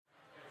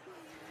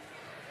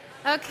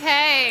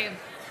Okay.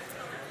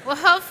 Well,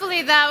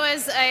 hopefully that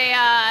was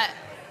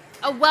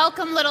a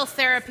welcome little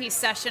therapy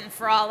session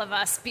for all of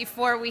us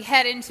before we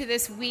head into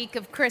this week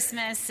of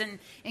Christmas and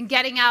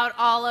getting out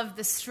all of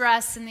the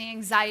stress and the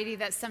anxiety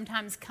that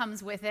sometimes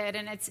comes with it.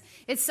 And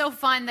it's so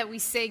fun that we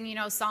sing,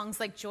 songs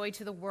like Joy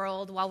to the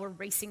World while we're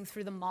racing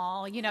through the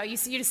mall. You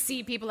just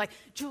see people like,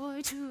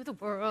 Joy to the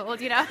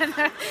World,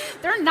 and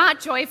they're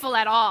not joyful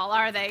at all,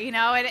 are they?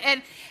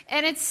 And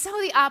it's so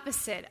the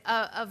opposite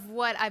of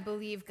what I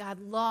believe God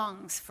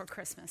longs for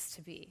Christmas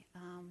to be.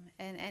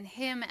 And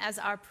Him as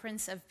our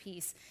Prince of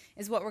Peace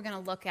is what we're going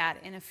to look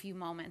at in a few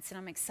moments. And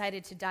I'm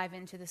excited to dive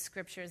into the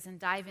scriptures and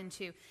dive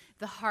into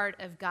the heart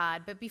of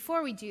God. But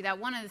before we do that,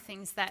 one of the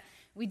things that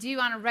we do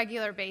on a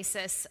regular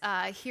basis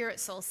here at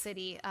Soul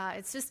City,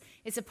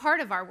 it's a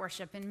part of our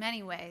worship in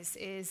many ways,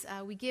 is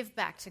we give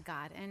back to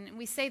God. And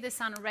we say this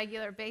on a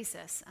regular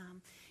basis.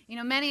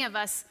 Many of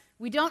us,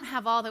 we don't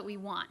have all that we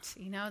want.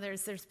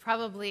 There's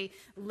probably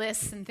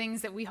lists and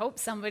things that we hope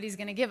somebody's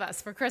going to give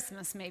us for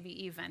Christmas,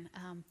 maybe even.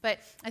 But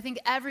I think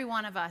every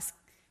one of us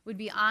would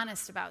be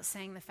honest about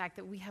saying the fact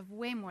that we have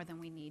way more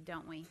than we need,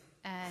 don't we?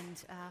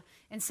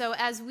 And so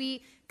as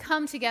we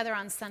come together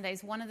on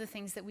Sundays, one of the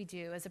things that we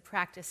do as a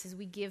practice is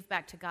we give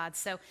back to God.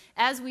 So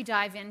as we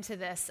dive into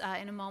this,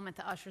 in a moment,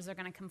 the ushers are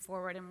going to come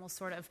forward and we'll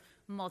sort of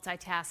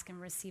multitask and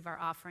receive our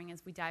offering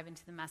as we dive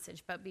into the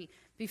message. But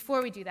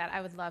before we do that,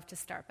 I would love to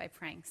start by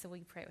praying. So will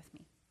you pray with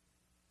me?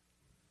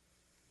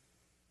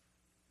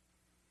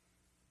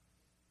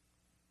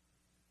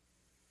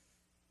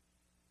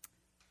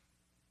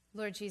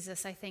 Lord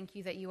Jesus, I thank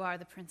you that you are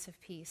the Prince of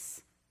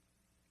Peace.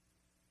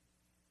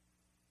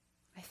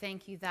 I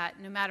thank you that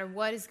no matter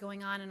what is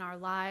going on in our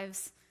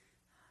lives,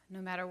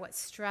 no matter what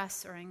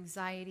stress or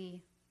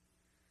anxiety,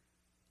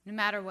 no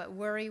matter what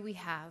worry we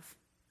have,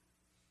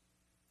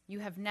 you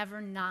have never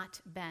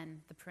not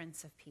been the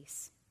Prince of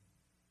Peace.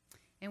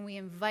 And we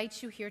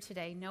invite you here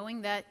today,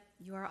 knowing that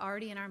you are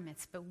already in our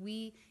midst, but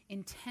we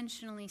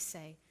intentionally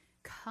say,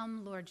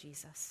 come, Lord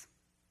Jesus.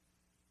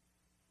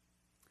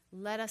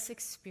 Let us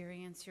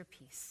experience your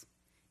peace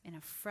in a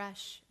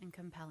fresh and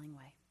compelling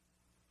way.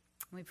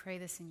 We pray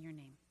this in your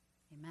name.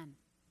 Amen.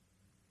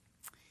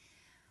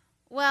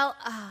 Well,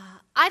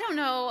 I don't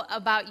know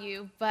about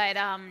you, but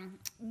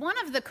one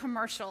of the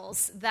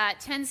commercials that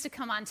tends to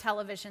come on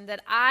television that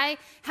I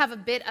have a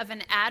bit of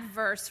an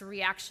adverse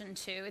reaction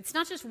to, it's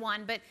not just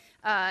one, but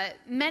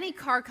many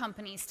car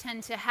companies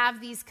tend to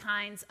have these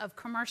kinds of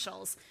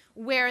commercials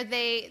where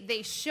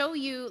they show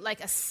you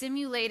like a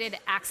simulated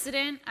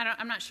accident.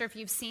 I'm not sure if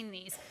you've seen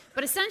these,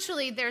 but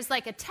essentially there's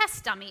like a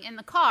test dummy in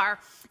the car,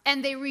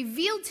 and they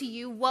reveal to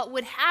you what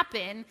would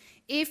happen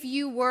if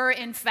you were,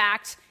 in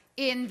fact,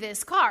 in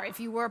this car,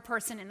 if you were a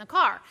person in the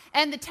car.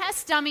 And the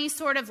test dummy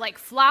sort of like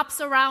flops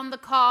around the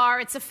car.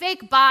 It's a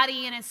fake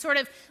body, and it's sort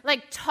of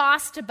like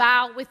tossed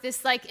about with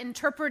this like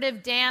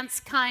interpretive dance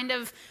kind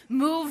of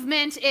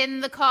movement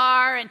in the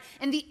car.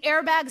 And the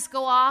airbags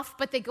go off,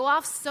 but they go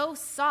off so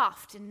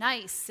soft and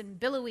nice and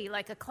billowy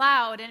like a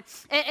cloud.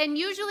 And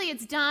usually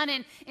it's done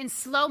in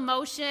slow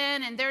motion,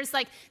 and there's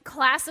like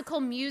classical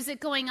music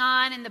going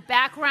on in the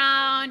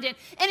background. And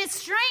it's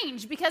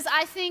strange because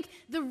I think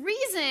the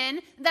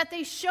reason that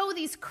they show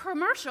these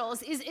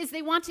commercials is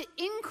they want to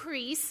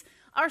increase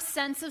our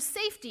sense of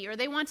safety, or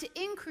they want to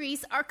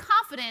increase our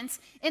confidence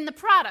in the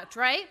product,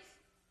 right?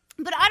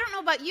 But I don't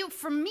know about you.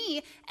 For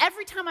me,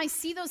 every time I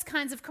see those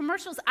kinds of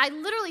commercials, I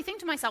literally think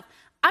to myself,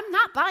 I'm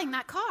not buying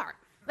that car.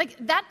 Like,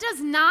 that does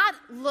not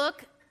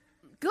look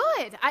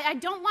good. I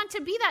don't want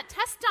to be that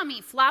test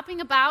dummy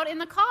flopping about in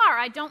the car.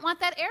 I don't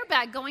want that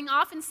airbag going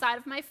off inside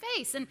of my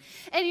face. And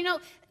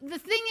the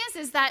thing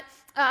is that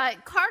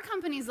car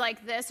companies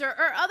like this or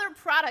other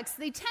products,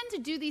 they tend to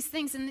do these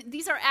things, and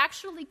these are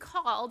actually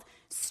called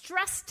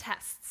stress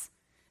tests.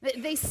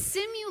 They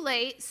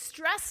simulate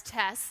stress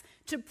tests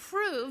to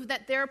prove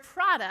that their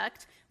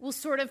product will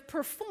sort of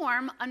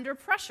perform under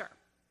pressure.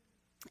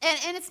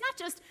 And it's not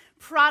just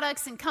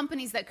products and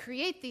companies that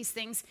create these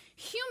things.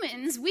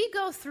 Humans, we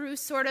go through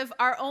sort of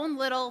our own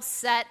little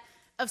set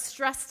of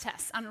stress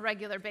tests on a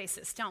regular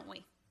basis, don't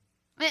we?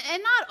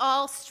 And not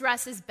all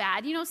stress is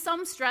bad.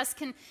 Some stress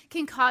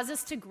can cause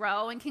us to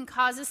grow and can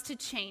cause us to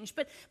change.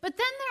 But then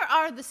there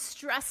are the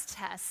stress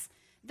tests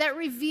that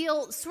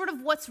reveal sort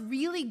of what's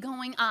really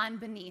going on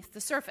beneath the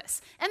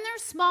surface. And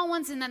there's small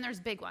ones, and then there's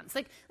big ones.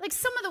 Like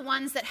some of the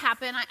ones that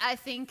happen, I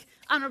think,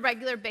 on a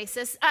regular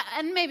basis,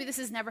 and maybe this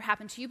has never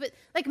happened to you, but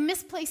like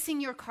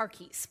misplacing your car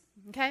keys,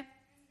 okay?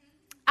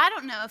 I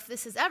don't know if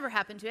this has ever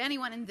happened to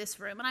anyone in this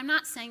room, and I'm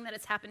not saying that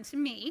it's happened to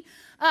me,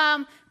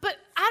 but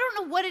I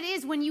don't know what it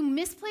is when you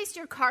misplace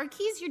your car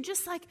keys. You're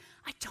just like,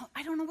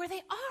 I don't know where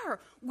they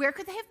are. Where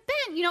could they have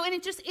been? And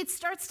it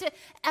starts to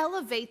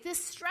elevate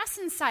this stress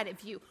inside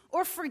of you.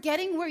 Or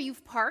forgetting where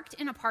you've parked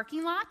in a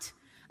parking lot.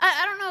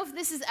 I don't know if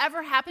this has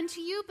ever happened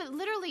to you, but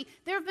literally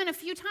there have been a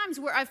few times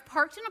where I've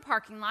parked in a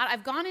parking lot,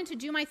 I've gone in to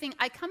do my thing,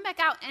 I come back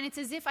out, and it's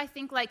as if I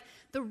think like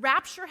the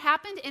rapture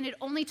happened and it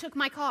only took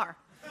my car.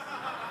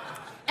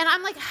 And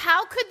I'm like,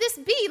 how could this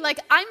be? Like,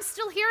 I'm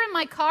still here and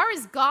my car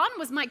is gone.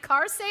 Was my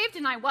car saved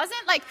and I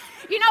wasn't? Like,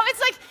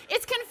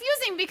 it's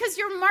confusing because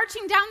you're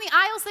marching down the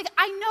aisles like,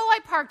 I know I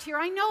parked here.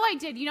 I know I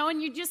did,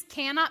 and you just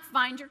cannot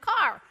find your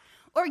car.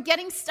 Or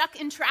getting stuck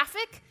in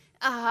traffic.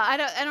 I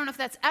don't know if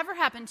that's ever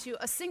happened to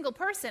a single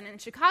person in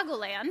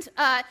Chicagoland,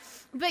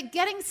 but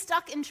getting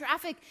stuck in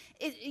traffic,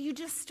 you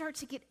just start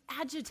to get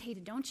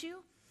agitated, don't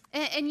you?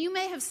 And you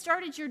may have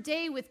started your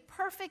day with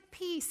perfect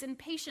peace and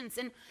patience,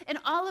 and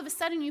all of a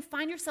sudden you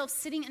find yourself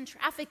sitting in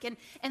traffic,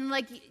 and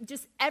like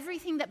just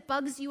everything that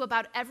bugs you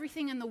about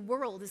everything in the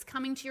world is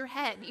coming to your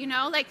head,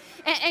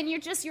 and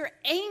you're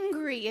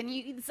angry, and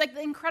it's like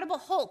the Incredible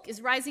Hulk is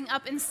rising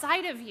up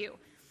inside of you.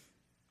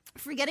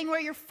 Forgetting where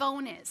your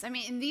phone is. I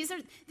mean, and these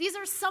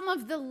are some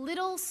of the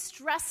little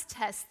stress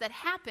tests that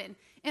happen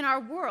in our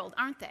world,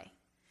 aren't they?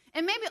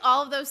 And maybe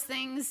all of those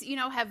things,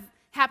 have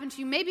happened to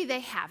you. Maybe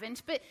they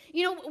haven't. But,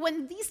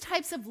 when these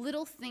types of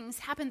little things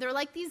happen, they're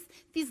like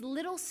these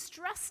little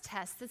stress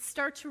tests that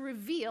start to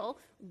reveal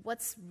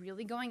what's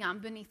really going on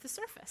beneath the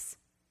surface.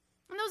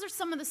 And those are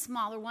some of the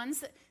smaller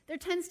ones. There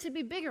tends to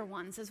be bigger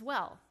ones as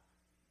well.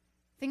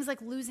 Things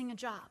like losing a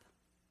job.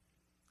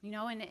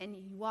 And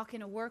you walk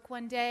into work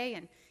one day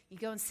and you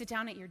go and sit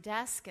down at your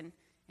desk and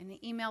the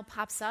email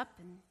pops up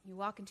and you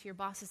walk into your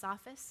boss's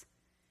office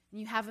and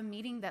you have a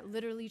meeting that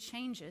literally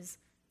changes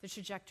the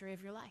trajectory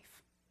of your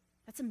life.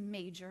 That's a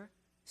major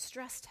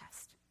stress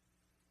test.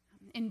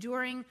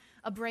 Enduring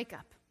a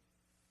breakup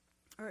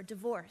or a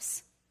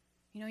divorce.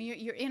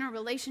 You're in a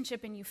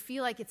relationship and you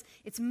feel like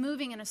it's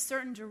moving in a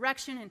certain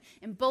direction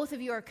and both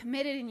of you are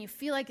committed and you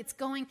feel like it's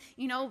going,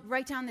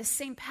 right down this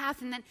same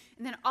path and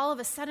then all of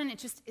a sudden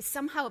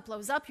somehow it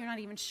blows up. You're not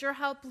even sure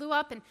how it blew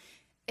up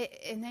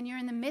and then you're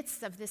in the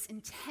midst of this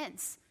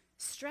intense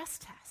stress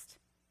test.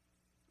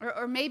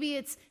 Or maybe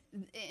it's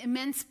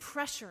immense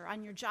pressure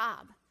on your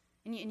job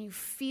and you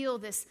feel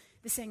this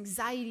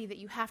anxiety that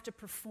you have to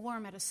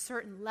perform at a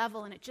certain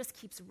level, and it just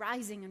keeps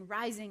rising and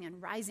rising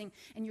and rising,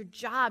 and your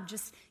job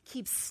just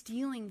keeps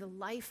stealing the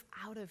life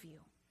out of you.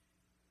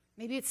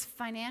 Maybe it's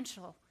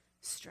financial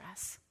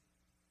stress.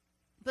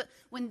 But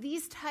when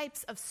these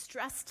types of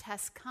stress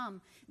tests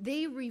come,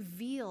 they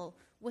reveal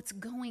what's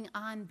going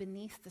on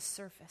beneath the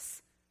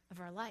surface of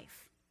our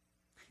life.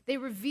 They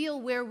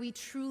reveal where we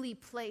truly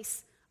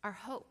place our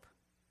hope.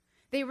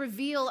 They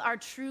reveal our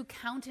true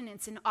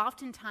countenance and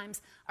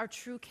oftentimes our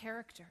true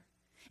character.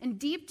 And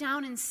deep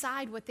down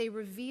inside, what they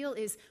reveal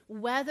is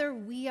whether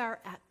we are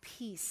at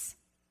peace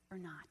or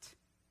not.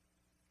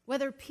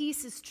 Whether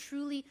peace is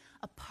truly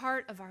a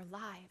part of our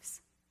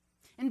lives.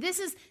 And this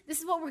is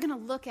what we're going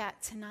to look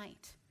at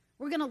tonight.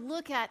 We're going to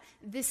look at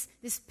this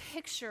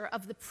picture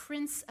of the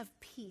Prince of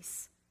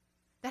Peace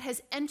that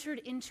has entered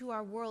into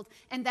our world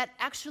and that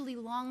actually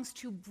longs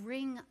to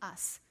bring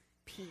us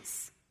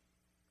peace.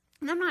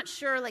 And I'm not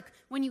sure,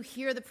 when you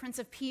hear the Prince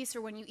of Peace or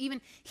when you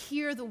even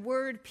hear the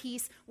word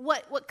peace,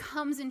 what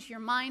comes into your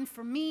mind.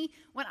 For me,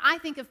 when I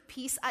think of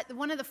peace,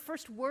 one of the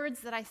first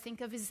words that I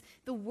think of is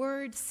the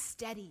word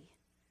steady.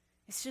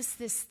 It's just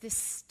this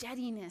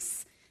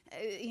steadiness,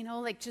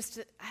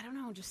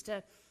 just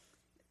a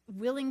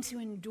willing to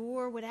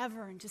endure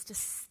whatever and just a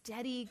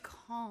steady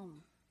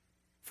calm.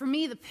 For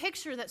me, the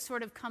picture that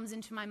sort of comes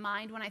into my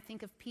mind when I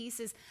think of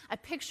peace is I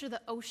picture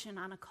the ocean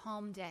on a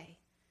calm day.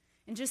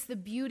 And just the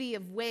beauty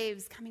of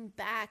waves coming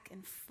back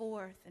and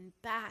forth and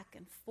back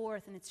and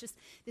forth. And it's just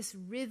this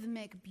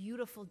rhythmic,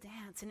 beautiful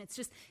dance. And it's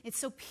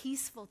so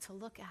peaceful to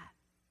look at.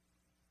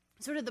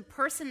 Sort of the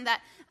person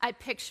that I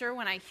picture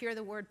when I hear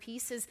the word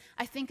peace is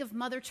I think of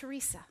Mother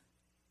Teresa.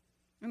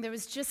 And there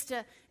was just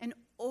an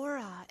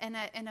aura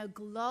and a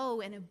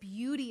glow and a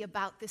beauty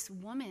about this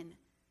woman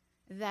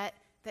that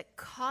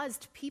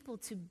caused people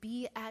to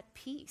be at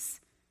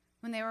peace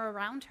when they were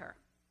around her.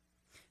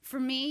 For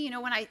me,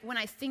 when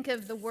I think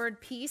of the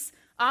word peace,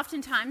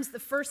 oftentimes the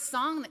first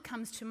song that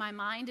comes to my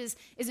mind is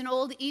an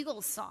old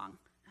Eagles song.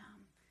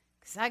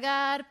 'Cause I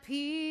got a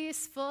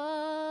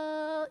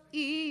peaceful,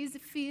 easy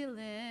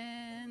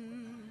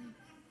feeling,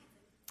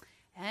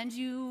 and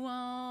you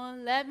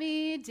won't let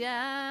me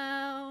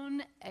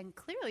down. And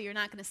clearly you're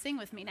not going to sing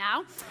with me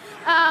now.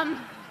 I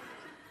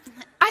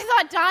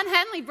thought Don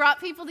Henley brought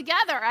people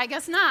together. I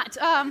guess not.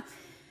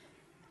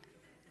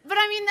 But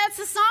that's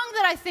the song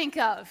that I think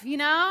of,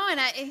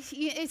 and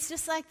it's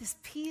just like this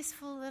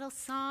peaceful little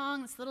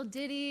song, this little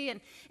ditty,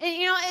 and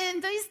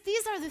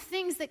these are the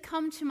things that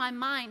come to my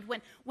mind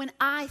when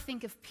I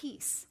think of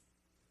peace.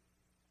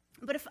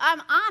 But if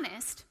I'm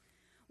honest,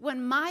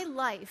 when my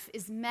life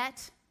is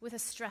met with a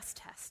stress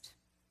test,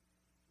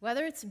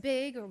 whether it's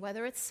big or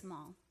whether it's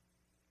small,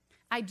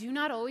 I do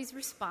not always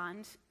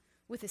respond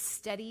with a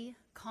steady,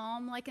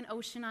 calm like an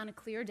ocean on a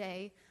clear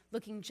day,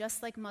 looking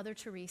just like Mother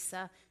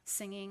Teresa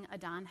singing a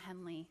Don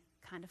Henley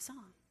kind of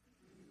song.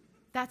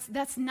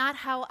 That's not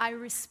how I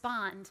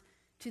respond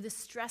to the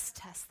stress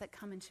tests that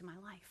come into my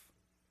life.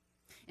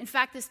 In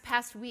fact, this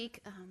past week,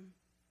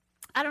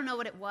 I don't know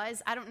what it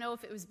was. I don't know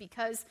if it was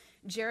because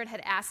Jared had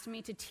asked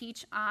me to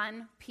teach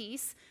on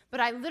peace, but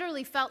I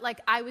literally felt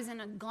like I was in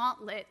a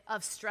gauntlet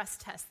of stress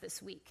tests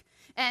this week.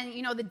 And,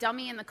 the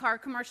dummy in the car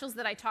commercials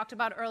that I talked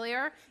about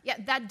earlier, yeah,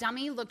 that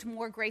dummy looked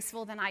more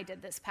graceful than I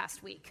did this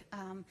past week.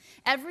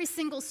 Every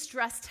single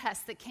stress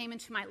test that came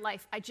into my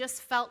life, I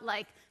just felt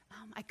like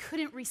I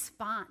couldn't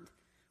respond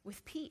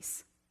with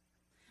peace.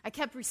 I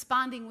kept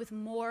responding with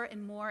more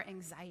and more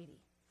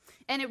anxiety.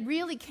 And it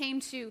really came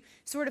to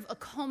sort of a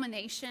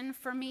culmination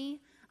for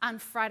me on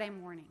Friday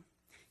morning.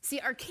 See,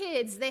 our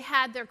kids, they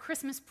had their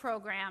Christmas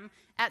program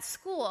at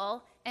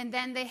school, and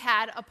then they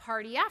had a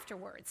party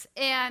afterwards.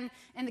 And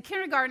the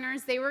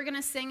kindergartners, they were going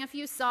to sing a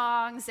few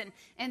songs,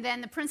 and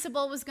then the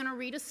principal was going to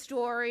read a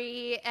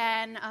story,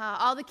 and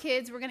all the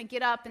kids were going to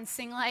get up and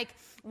sing like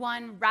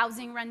one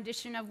rousing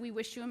rendition of We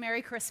Wish You a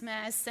Merry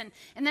Christmas, and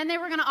then they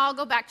were going to all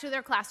go back to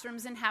their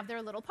classrooms and have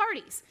their little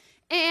parties.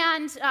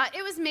 And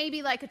it was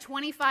maybe like a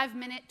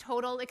 25-minute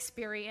total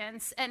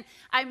experience. And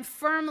I'm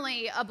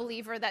firmly a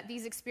believer that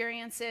these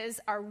experiences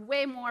are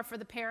way more for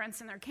the parents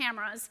and their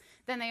cameras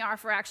than they are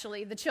for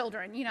actually the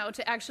children,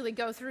 to actually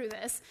go through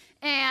this.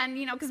 And,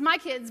 because my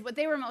kids, what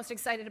they were most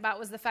excited about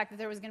was the fact that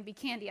there was going to be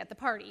candy at the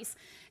parties.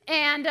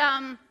 And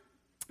on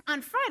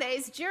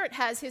Fridays, Jarrett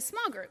has his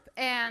small group.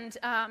 And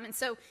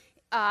so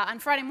on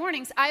Friday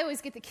mornings, I always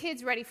get the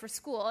kids ready for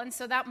school. And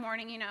so that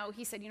morning,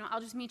 he said,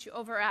 I'll just meet you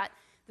over at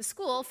the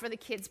school for the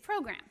kids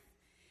program.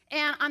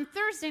 And on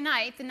Thursday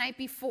night, the night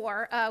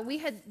before, we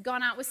had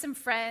gone out with some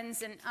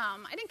friends, and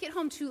I didn't get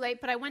home too late,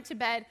 but I went to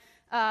bed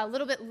a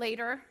little bit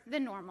later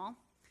than normal.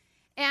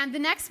 And the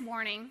next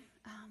morning,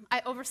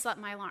 I overslept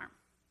my alarm.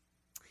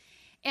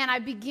 And I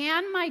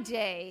began my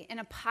day in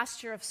a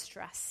posture of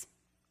stress.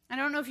 I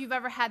don't know if you've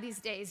ever had these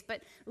days,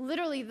 but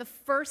literally the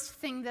first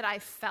thing that I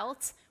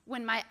felt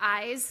when my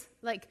eyes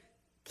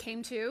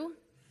came to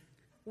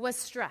was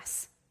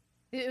stress.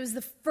 It was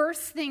the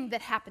first thing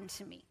that happened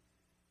to me.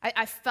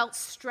 I felt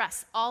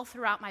stress all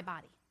throughout my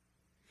body.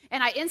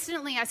 And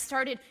I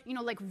started,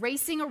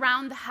 racing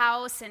around the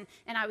house, and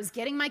I was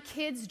getting my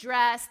kids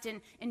dressed,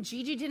 and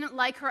Gigi didn't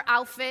like her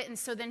outfit, and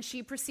so then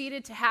she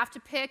proceeded to have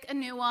to pick a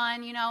new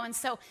one, and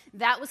so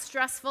that was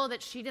stressful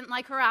that she didn't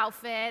like her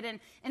outfit,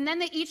 and then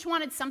they each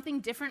wanted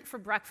something different for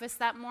breakfast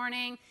that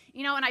morning,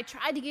 and I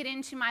tried to get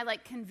into my,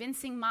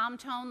 convincing mom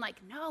tone,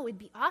 no, it'd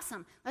be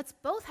awesome, let's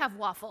both have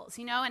waffles,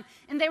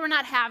 and they were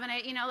not having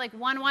it,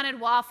 one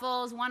wanted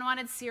waffles, one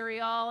wanted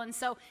cereal, and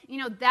so,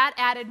 that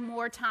added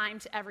more time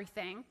to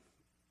everything.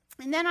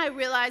 And then I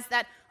realized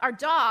that our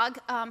dog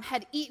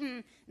had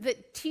eaten the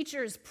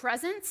teacher's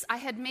presents. I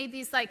had made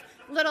these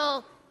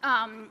little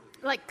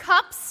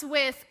cups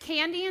with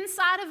candy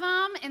inside of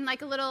them, and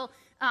a little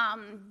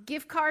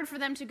gift card for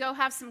them to go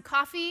have some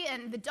coffee.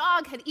 And the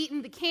dog had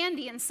eaten the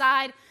candy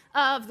inside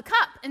of the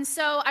cup. And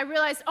so I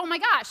realized, oh my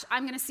gosh,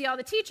 I'm going to see all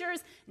the teachers.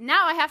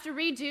 Now I have to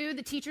redo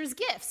the teachers'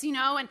 gifts,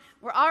 and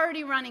we're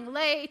already running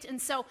late.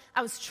 And so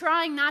I was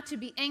trying not to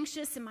be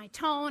anxious in my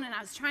tone, and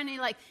I was trying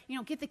to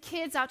get the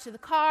kids out to the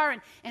car.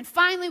 And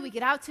finally we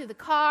get out to the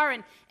car,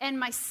 and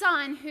my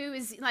son, who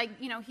is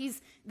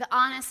he's the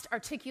honest,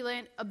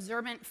 articulate,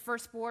 observant,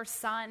 firstborn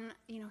son,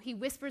 he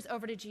whispers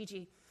over to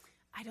Gigi,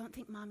 I don't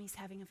think Mommy's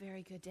having a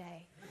very good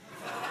day.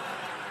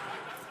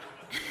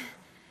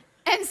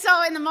 And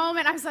so in the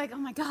moment, I was like, oh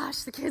my gosh,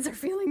 the kids are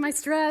feeling my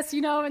stress,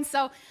 and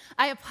so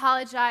I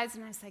apologized,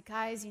 and I was like,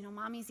 guys,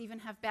 mommies even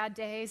have bad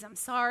days, I'm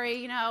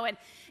sorry, and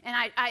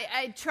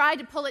I tried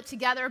to pull it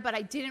together, but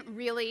I didn't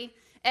really,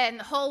 and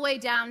the whole way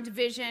down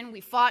Division, we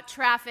fought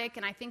traffic,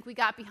 and I think we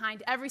got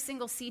behind every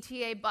single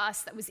CTA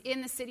bus that was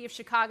in the city of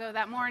Chicago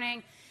that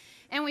morning,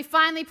 and we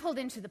finally pulled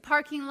into the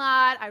parking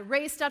lot. I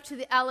raced up to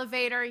the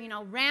elevator,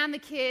 ran the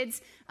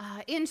kids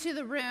into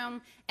the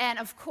room, and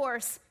of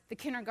course, the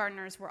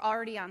kindergartners were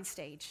already on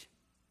stage.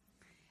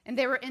 And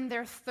they were in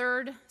their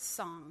third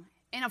song.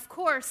 And of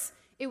course,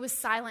 it was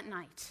Silent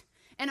Night.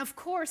 And of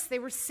course, they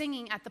were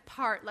singing at the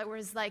part where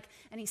it's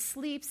and he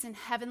sleeps in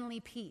heavenly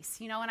peace,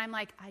 and I'm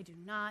like, I do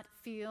not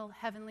feel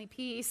heavenly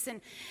peace.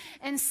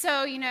 And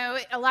so,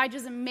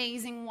 Elijah's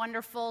amazing,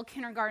 wonderful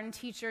kindergarten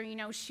teacher,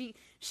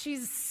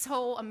 she's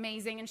so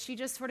amazing, and she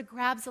just sort of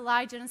grabs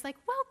Elijah and is like,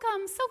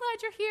 welcome, so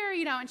glad you're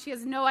here, and she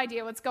has no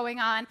idea what's going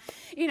on,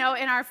 in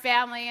our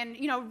family, and,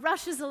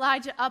 rushes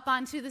Elijah up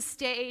onto the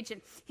stage,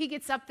 and he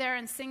gets up there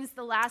and sings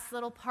the last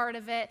little part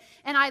of it,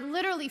 and I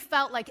literally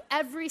felt like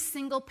every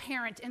single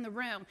parent in the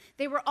room,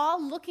 they were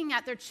all looking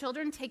at their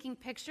children taking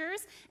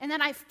pictures, and then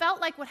I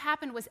felt like what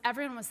happened was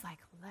everyone was like,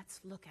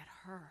 let's look at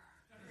her.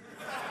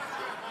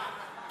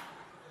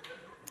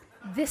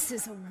 This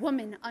is a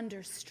woman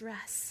under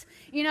stress,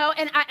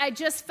 and I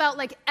just felt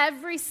like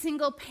every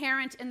single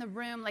parent in the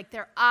room,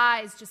 their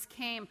eyes just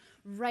came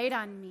right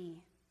on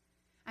me.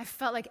 I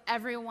felt like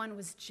everyone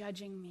was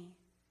judging me.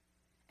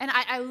 And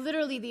I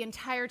literally, the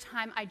entire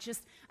time, I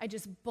just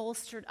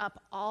bolstered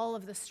up all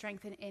of the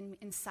strength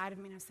inside of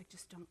me, and I was like,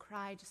 just don't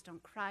cry, just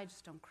don't cry,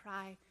 just don't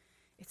cry.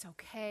 It's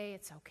okay,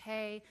 it's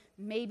okay.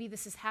 Maybe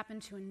this has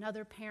happened to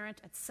another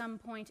parent at some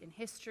point in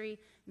history,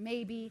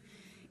 maybe.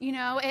 And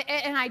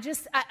I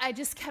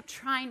just kept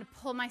trying to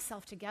pull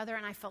myself together,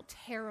 and I felt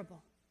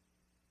terrible.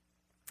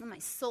 And my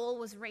soul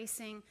was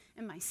racing,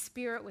 and my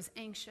spirit was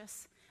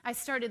anxious. I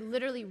started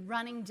literally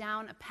running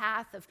down a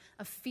path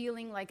of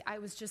feeling like I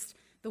was just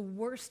the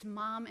worst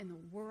mom in the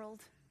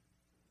world.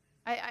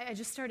 I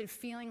just started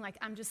feeling like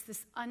I'm just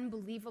this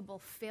unbelievable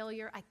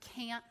failure. I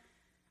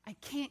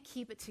can't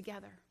keep it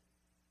together.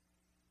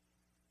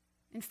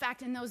 In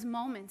fact, in those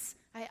moments,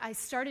 I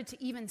started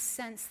to even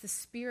sense the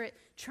Spirit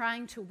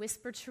trying to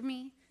whisper to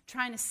me,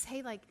 trying to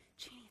say like,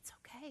 Jeannie, it's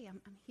okay.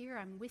 I'm here.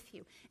 I'm with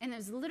you. And it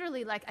was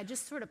literally like I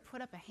just sort of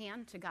put up a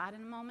hand to God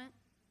in a moment.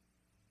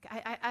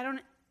 I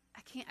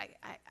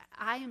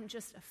am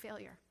just a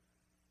failure.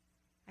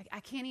 I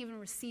can't even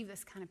receive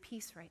this kind of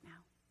peace right now.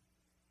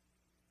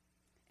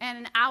 And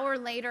an hour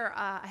later,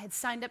 I had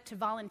signed up to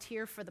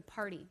volunteer for the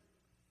party.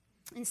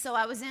 And so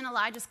I was in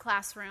Elijah's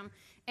classroom,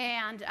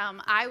 and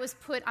I was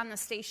put on the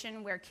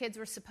station where kids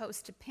were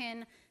supposed to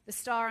pin the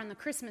star on the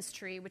Christmas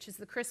tree, which is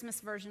the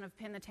Christmas version of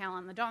pin the tail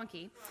on the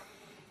donkey.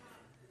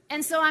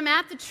 And so I'm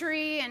at the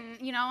tree, and,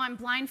 I'm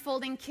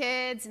blindfolding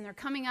kids, and they're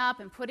coming up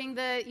and putting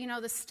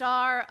the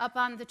star up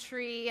on the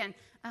tree. And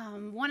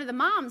one of the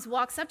moms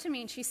walks up to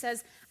me, and she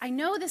says, I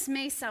know this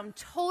may sound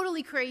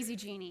totally crazy,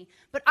 Jeannie,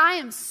 but I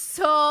am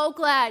so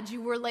glad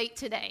you were late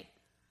today.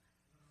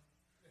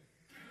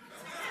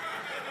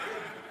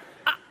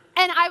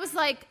 And I was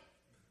like,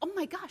 oh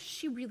my gosh,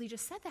 she really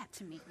just said that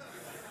to me.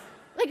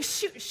 Like,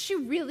 she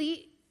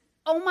really,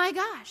 oh my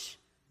gosh.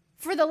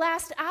 For the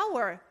last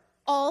hour,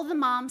 all the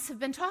moms have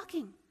been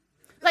talking.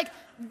 Like,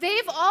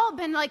 they've all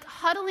been, like,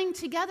 huddling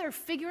together,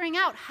 figuring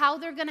out how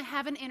they're going to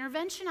have an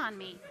intervention on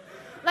me.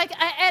 Like,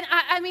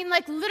 I mean,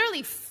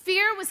 literally,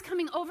 fear was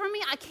coming over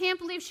me. I can't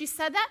believe she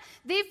said that.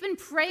 They've been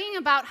praying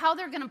about how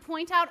they're going to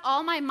point out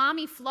all my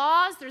mommy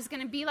flaws. There's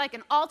going to be, like,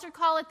 an altar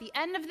call at the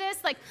end of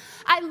this. Like,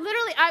 I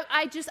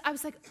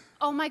was like,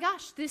 oh, my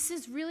gosh, this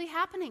is really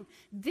happening.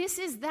 This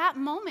is that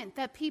moment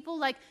that people,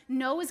 like,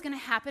 know is going to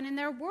happen in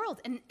their world.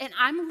 And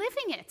I'm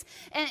living it.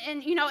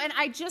 And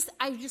I just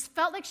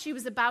felt like she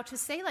was about to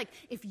say, like,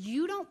 if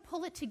you don't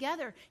pull it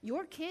together,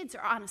 your kids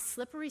are on a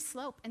slippery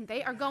slope, and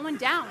they are going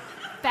down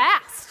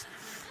fast.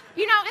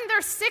 And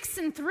they're 6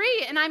 and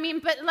 3, and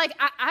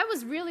I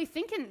was really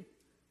thinking,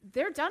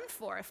 they're done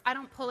for if I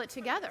don't pull it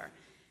together.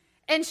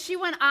 And she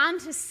went on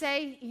to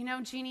say,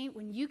 Jeannie,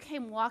 when you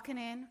came walking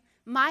in,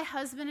 my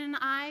husband and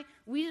I,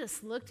 we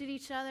just looked at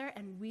each other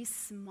and we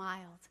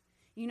smiled.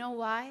 You know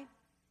why?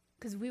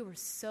 Because we were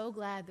so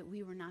glad that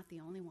we were not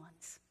the only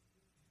ones.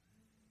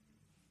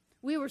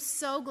 We were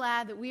so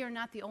glad that we are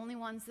not the only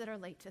ones that are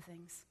late to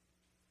things.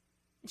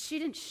 And she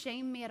didn't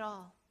shame me at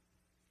all.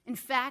 In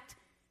fact,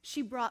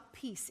 she brought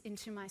peace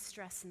into my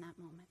stress in that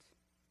moment.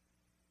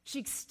 She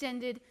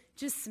extended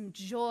just some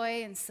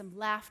joy and some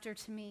laughter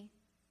to me.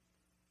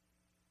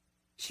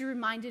 She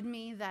reminded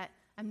me that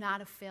I'm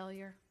not a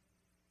failure.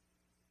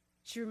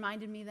 She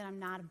reminded me that I'm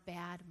not a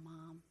bad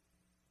mom.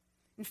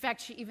 In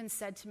fact, she even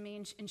said to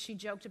me, and she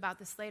joked about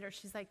this later,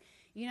 she's like,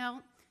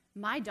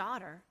 my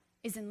daughter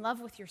is in love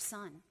with your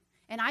son.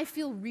 And I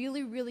feel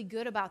really, really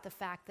good about the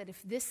fact that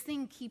if this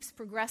thing keeps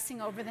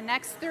progressing over the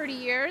next 30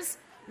 years,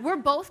 we're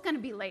both going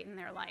to be late in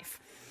their life.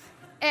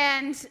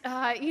 And,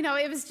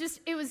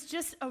 it was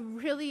just a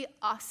really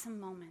awesome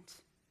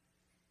moment.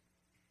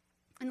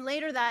 And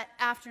later that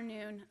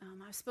afternoon,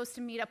 I was supposed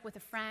to meet up with a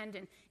friend,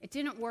 and it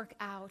didn't work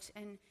out.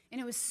 And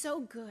it was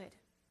so good.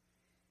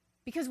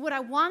 Because what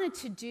I wanted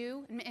to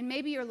do, and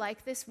maybe you're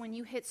like this when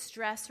you hit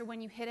stress or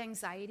when you hit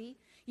anxiety,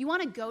 you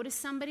want to go to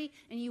somebody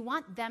and you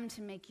want them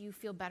to make you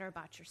feel better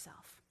about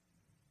yourself.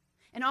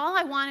 And all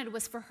I wanted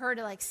was for her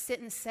to sit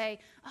and say,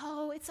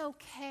 oh, it's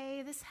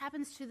okay. This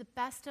happens to the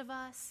best of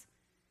us.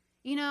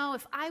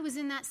 If I was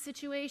in that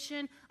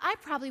situation, I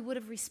probably would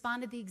have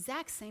responded the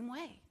exact same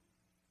way.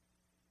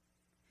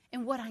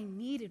 And what I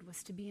needed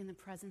was to be in the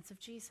presence of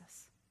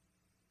Jesus.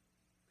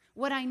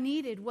 What I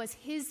needed was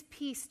his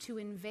peace to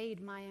invade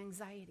my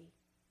anxiety.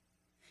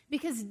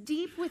 Because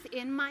deep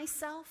within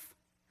myself,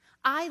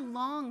 I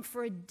long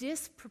for a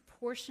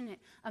disproportionate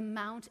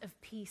amount of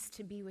peace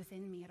to be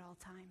within me at all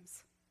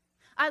times.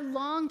 I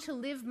long to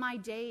live my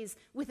days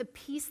with a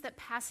peace that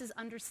passes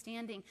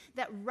understanding,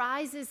 that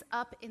rises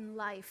up in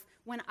life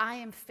when I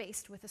am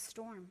faced with a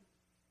storm.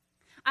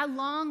 I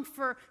long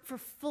for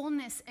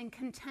fullness and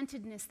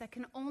contentedness that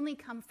can only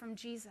come from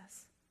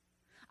Jesus.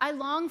 I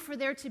long for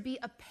there to be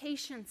a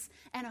patience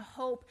and a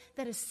hope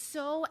that is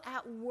so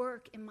at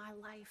work in my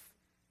life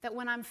that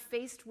when I'm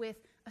faced with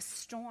a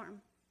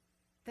storm,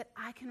 that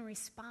I can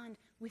respond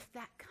with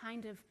that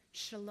kind of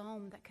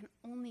shalom that can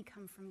only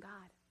come from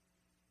God.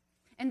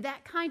 And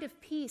that kind of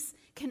peace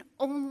can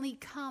only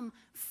come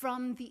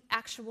from the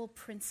actual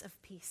Prince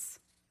of Peace,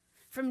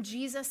 from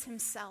Jesus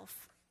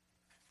himself.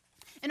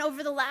 And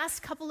over the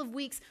last couple of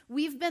weeks,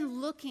 we've been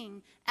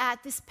looking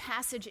at this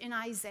passage in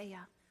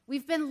Isaiah.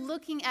 We've been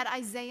looking at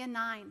Isaiah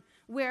 9,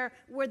 where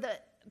the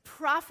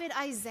prophet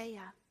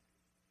Isaiah,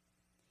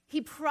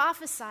 he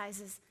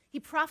prophesies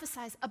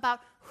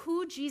about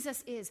who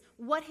Jesus is,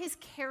 what his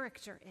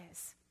character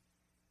is.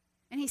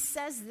 And he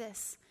says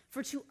this,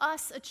 For to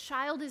us a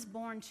child is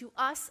born, to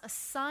us a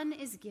son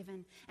is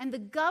given, and the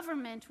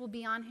government will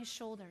be on his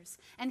shoulders.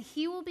 And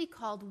he will be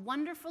called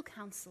Wonderful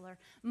Counselor,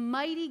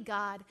 Mighty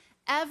God,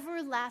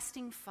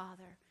 Everlasting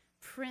Father,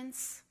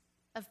 Prince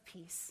of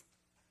Peace.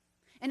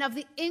 And of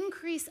the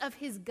increase of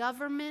his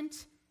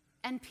government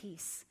and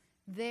peace,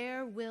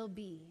 there will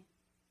be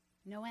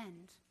no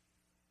end.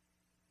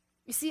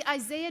 You see,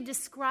 Isaiah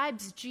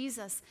describes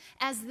Jesus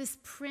as this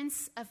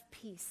Prince of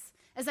Peace.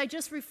 As I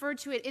just referred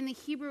to it, in the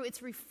Hebrew,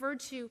 it's referred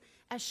to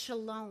as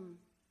shalom,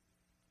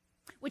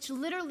 which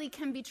literally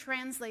can be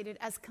translated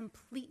as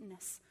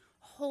completeness,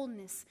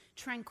 wholeness,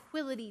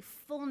 tranquility,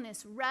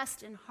 fullness,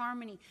 rest, and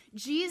harmony.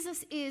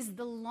 Jesus is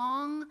the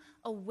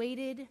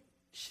long-awaited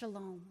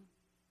shalom.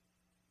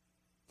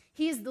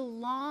 He is the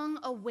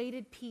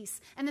long-awaited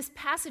peace. And this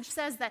passage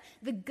says that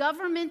the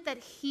government that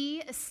he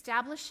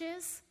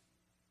establishes,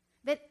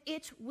 that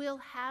it will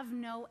have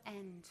no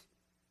end.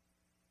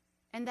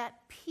 And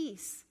that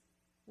peace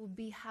will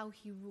be how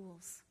he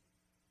rules.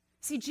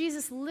 See,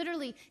 Jesus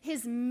literally,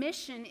 his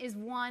mission is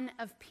one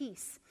of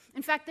peace.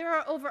 In fact, there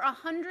are over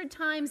 100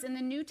 times in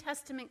the New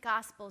Testament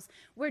Gospels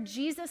where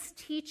Jesus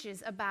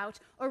teaches about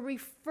or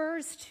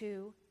refers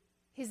to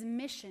his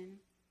mission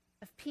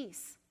of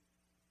peace.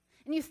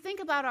 And you think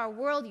about our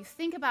world, you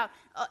think about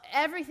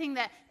everything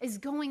that is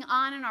going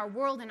on in our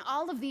world and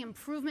all of the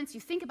improvements.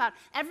 You think about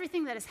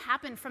everything that has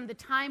happened from the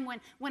time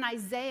when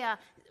Isaiah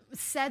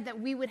said that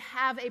we would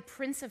have a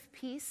Prince of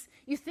Peace.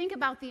 You think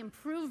about the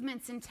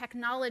improvements in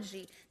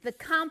technology, the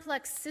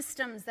complex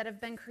systems that have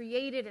been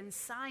created in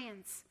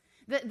science,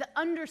 the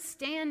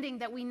understanding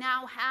that we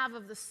now have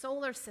of the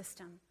solar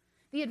system,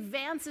 the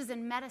advances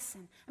in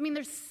medicine. I mean,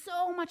 there's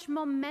so much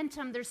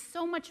momentum, there's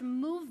so much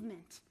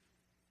movement.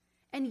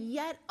 And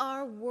yet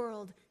our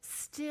world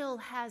still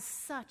has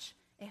such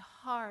a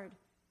hard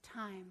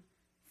time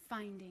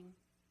finding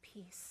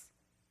peace.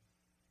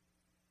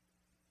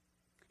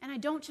 And I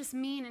don't just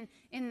mean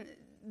in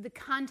the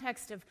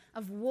context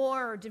of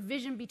war or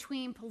division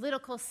between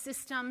political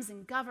systems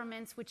and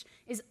governments, which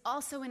is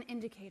also an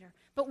indicator.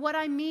 But what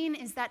I mean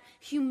is that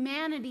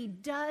humanity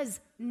does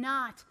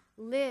not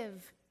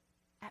live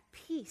at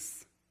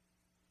peace.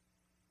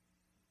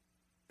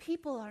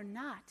 People are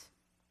not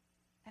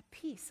at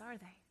peace, are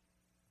they?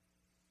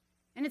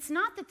 And it's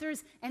not that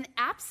there's an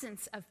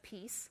absence of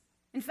peace.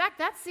 In fact,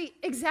 that's the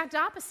exact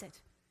opposite.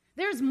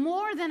 There's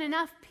more than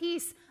enough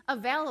peace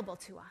available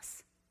to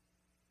us.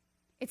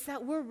 It's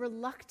that we're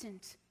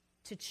reluctant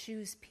to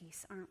choose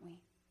peace, aren't we?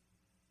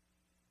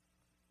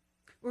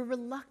 We're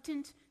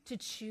reluctant to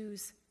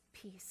choose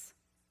peace.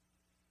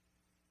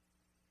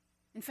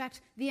 In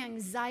fact, the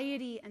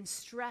anxiety and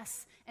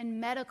stress and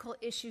medical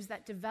issues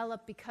that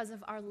develop because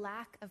of our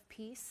lack of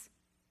peace,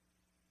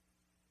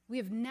 we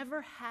have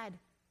never had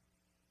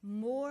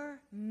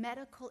more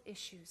medical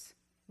issues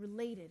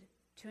related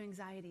to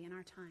anxiety in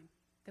our time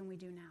than we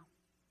do now.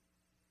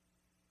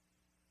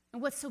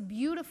 And what's so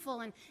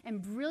beautiful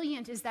and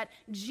brilliant is that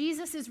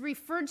Jesus is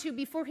referred to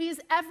before he is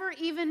ever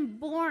even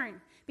born,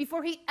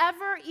 before he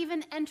ever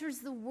even enters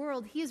the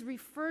world. He is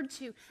referred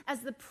to as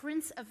the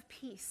Prince of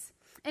Peace.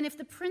 And if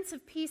the Prince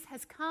of Peace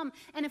has come,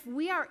 and if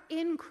we are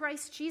in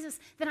Christ Jesus,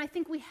 then I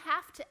think we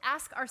have to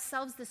ask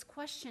ourselves this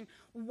question: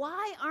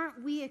 why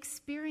aren't we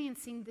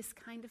experiencing this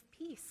kind of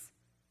peace?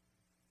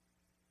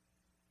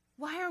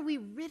 Why are we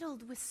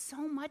riddled with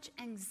so much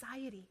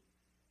anxiety?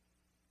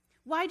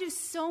 Why do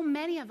so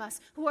many of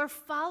us who are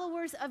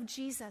followers of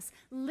Jesus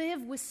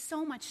live with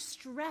so much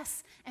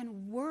stress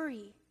and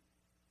worry?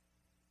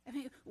 I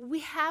mean, we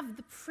have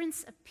the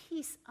Prince of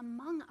Peace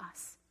among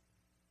us.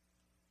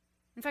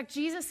 In fact,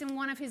 Jesus, in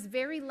one of his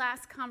very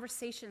last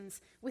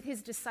conversations with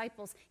his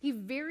disciples, he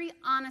very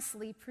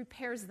honestly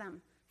prepares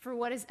them for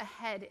what is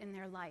ahead in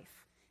their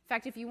life. In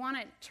fact, if you want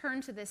to turn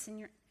to this in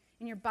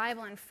your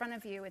Bible in front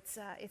of you, it's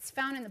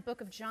found in the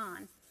book of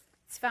John.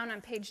 It's found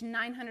on page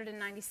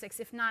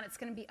 996. If not, it's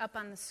going to be up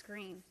on the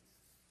screen.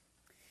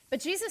 But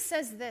Jesus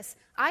says this: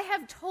 I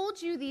have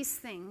told you these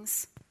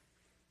things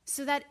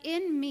so that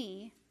in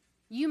me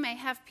you may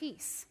have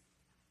peace.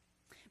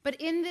 But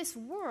in this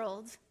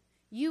world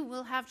you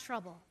will have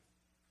trouble.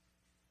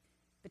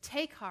 But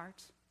take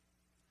heart,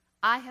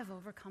 I have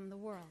overcome the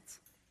world.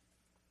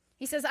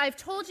 He says, I've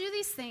told you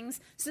these things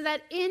so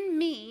that in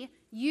me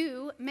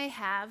you may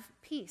have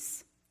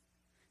peace.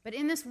 But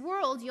in this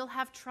world you'll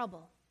have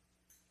trouble.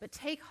 But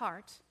take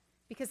heart,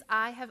 because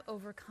I have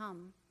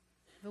overcome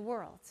the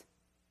world.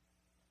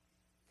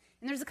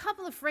 And there's a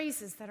couple of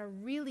phrases that are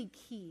really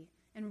key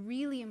and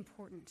really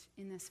important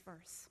in this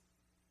verse.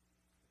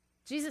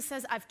 Jesus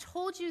says, I've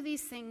told you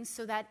these things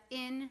so that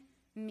in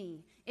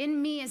me.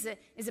 In me is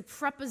a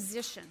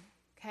preposition,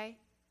 okay?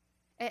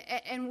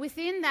 And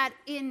within that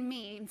in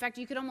me, in fact,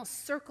 you could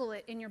almost circle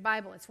it in your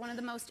Bible. It's one of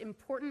the most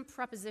important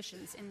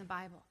prepositions in the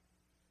Bible.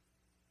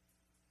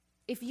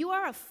 If you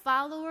are a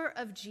follower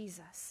of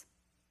Jesus,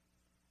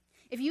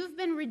 if you've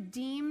been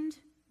redeemed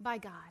by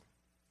God,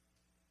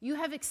 you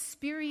have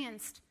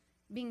experienced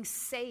being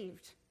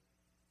saved,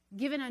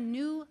 given a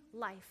new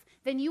life,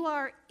 then you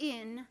are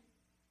in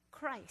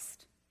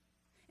Christ.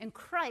 And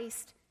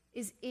Christ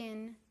is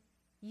in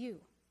you.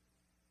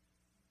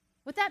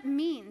 What that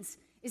means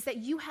is that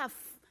you have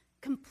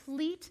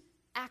complete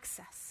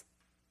access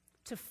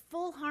to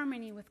full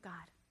harmony with God.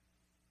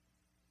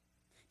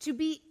 To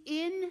be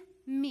in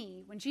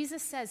me, when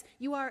Jesus says,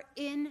 you are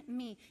in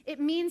me, it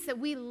means that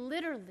we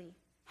literally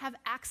have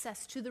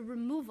access to the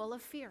removal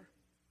of fear.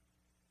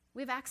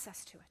 We have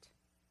access to it.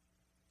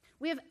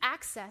 We have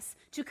access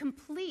to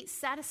complete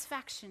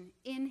satisfaction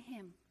in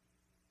him,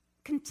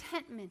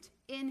 contentment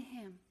in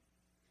him,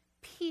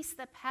 peace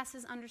that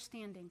passes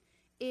understanding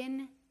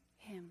in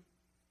him.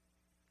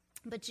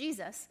 But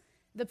Jesus,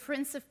 the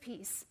Prince of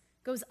Peace,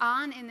 goes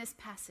on in this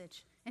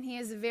passage, and he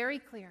is very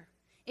clear.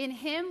 In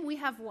him we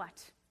have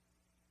what?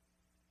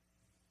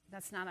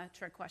 That's not a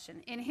trick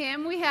question. In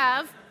him we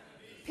have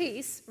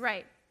peace,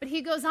 right. But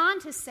he goes on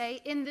to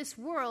say, in this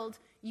world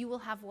you will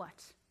have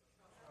what?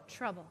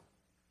 Trouble.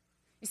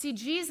 You see,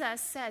 Jesus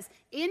says,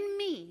 in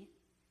me,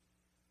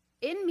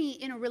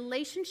 in a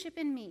relationship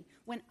in me,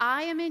 when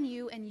I am in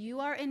you and you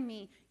are in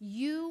me,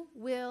 you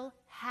will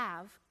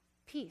have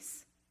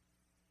peace.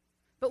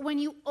 But when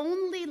you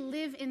only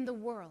live in the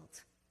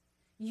world,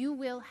 you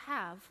will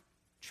have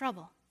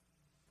trouble.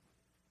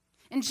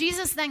 And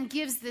Jesus then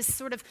gives this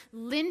sort of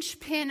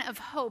linchpin of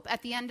hope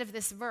at the end of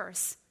this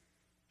verse.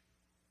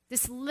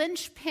 This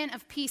linchpin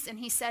of peace, and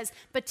he says,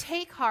 but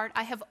take heart,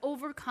 I have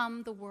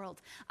overcome the world.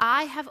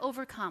 I have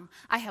overcome.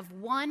 I have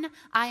won.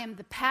 I am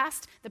the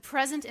past, the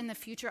present, and the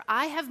future.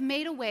 I have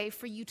made a way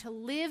for you to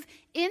live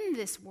in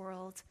this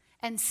world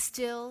and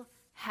still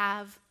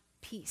have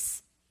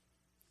peace.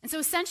 And so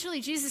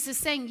essentially, Jesus is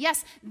saying,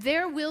 yes,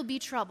 there will be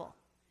trouble.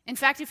 In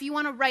fact, if you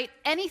want to write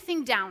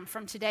anything down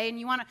from today and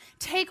you want to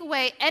take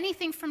away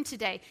anything from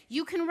today,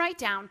 you can write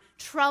down,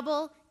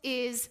 trouble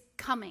is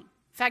coming.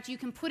 In fact, you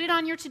can put it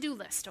on your to-do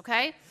list,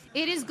 okay?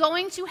 It is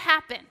going to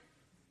happen.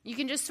 You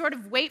can just sort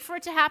of wait for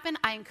it to happen.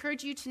 I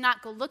encourage you to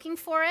not go looking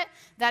for it.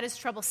 That is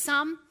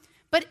troublesome.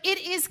 But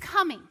it is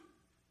coming.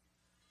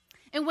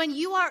 And when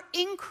you are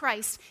in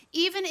Christ,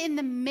 even in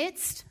the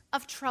midst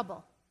of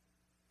trouble,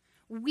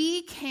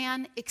 we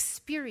can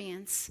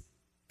experience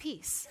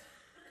peace.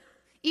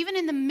 Even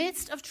in the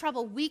midst of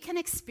trouble, we can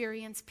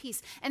experience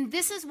peace. And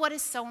this is what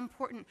is so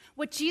important.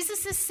 What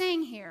Jesus is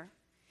saying here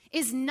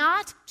is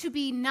not to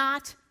be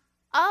not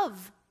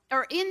of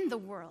or in the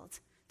world.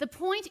 The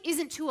point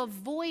isn't to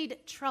avoid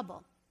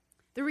trouble.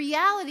 The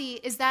reality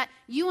is that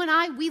you and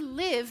I, we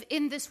live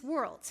in this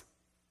world.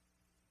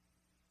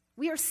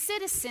 We are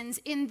citizens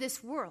in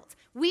this world.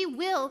 We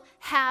will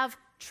have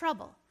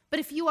trouble. But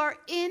if you are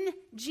in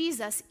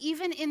Jesus,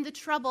 even in the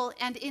trouble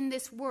and in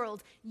this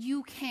world,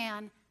 you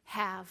can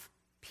have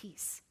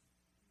peace.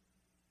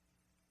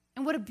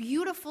 And what a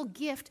beautiful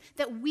gift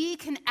that we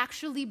can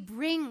actually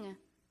bring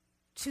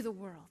to the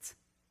world.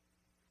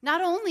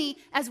 Not only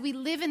as we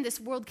live in this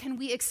world can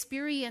we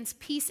experience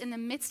peace in the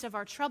midst of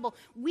our trouble,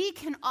 we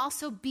can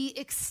also be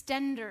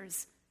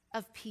extenders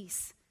of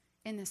peace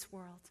in this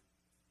world.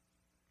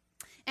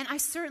 And I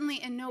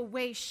certainly in no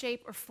way,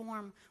 shape, or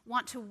form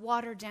want to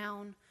water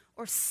down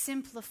or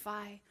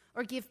simplify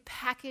or give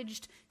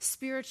packaged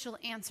spiritual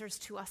answers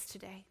to us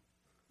today.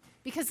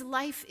 Because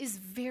life is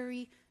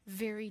very,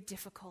 very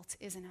difficult,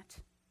 isn't it?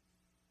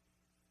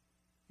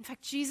 In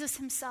fact, Jesus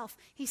himself,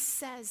 he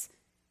says,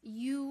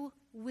 you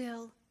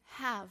will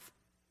have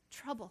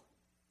trouble.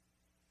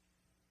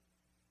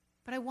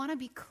 But I want to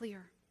be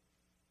clear.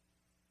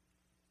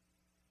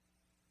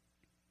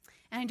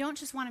 And I don't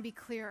just want to be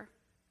clear.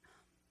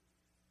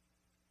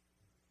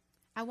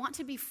 I want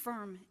to be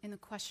firm in the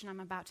question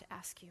I'm about to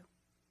ask you.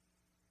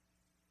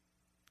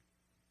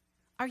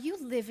 Are you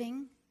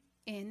living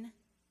in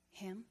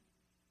him?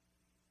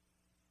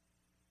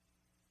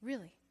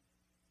 Really?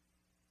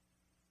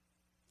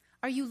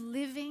 Are you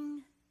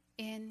living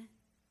in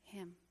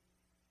him?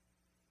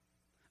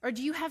 Or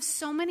do you have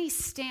so many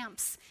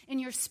stamps in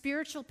your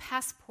spiritual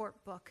passport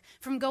book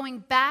from going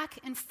back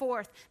and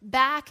forth,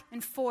 back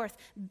and forth,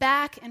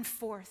 back and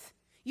forth?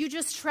 You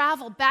just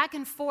travel back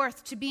and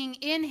forth to being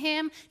in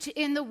him to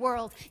in the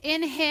world,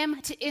 in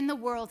him to in the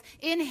world,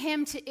 in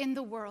him to in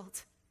the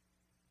world.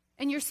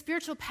 And your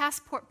spiritual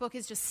passport book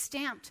is just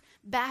stamped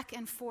back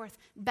and forth,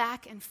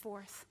 back and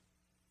forth.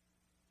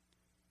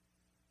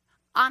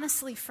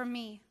 Honestly, for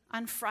me,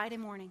 on Friday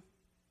morning,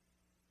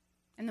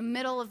 in the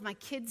middle of my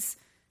kids'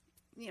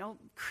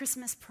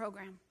 Christmas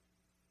program,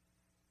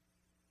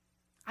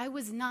 I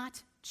was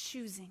not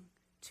choosing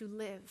to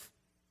live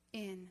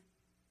in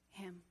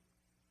him.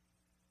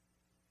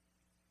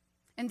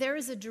 And there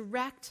is a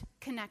direct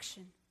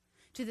connection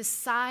to the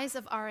size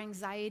of our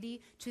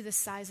anxiety to the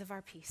size of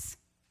our peace.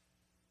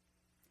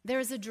 There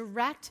is a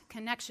direct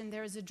connection,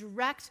 there is a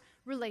direct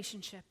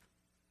relationship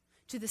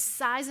to the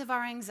size of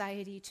our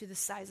anxiety to the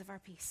size of our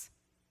peace.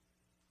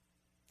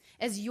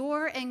 As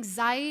your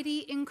anxiety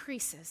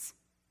increases,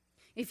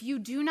 if you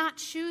do not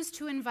choose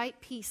to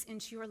invite peace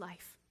into your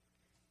life,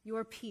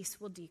 your peace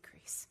will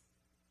decrease.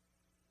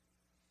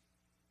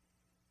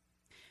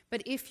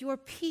 But if your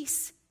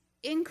peace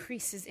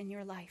increases in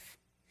your life,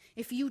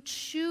 if you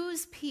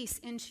choose peace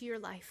into your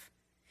life,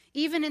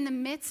 even in the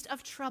midst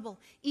of trouble,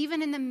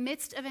 even in the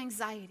midst of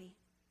anxiety,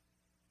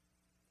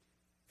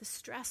 the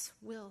stress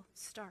will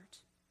start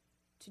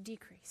to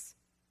decrease.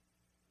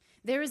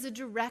 There is a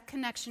direct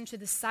connection to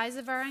the size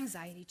of our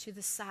anxiety, to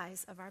the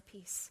size of our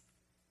peace.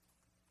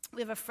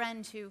 We have a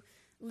friend who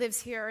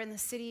lives here in the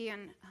city,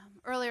 and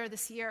earlier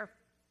this year,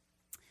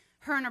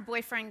 her and her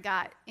boyfriend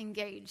got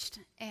engaged,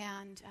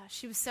 and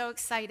she was so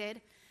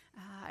excited.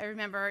 I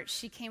remember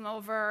she came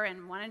over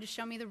and wanted to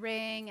show me the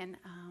ring and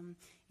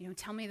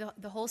tell me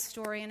the whole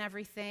story and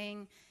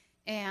everything.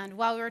 And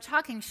while we were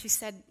talking, she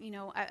said,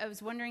 I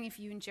was wondering if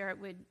you and Jarrett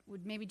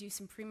would maybe do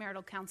some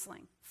premarital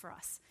counseling for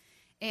us.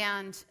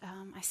 And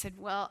I said,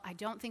 well, I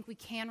don't think we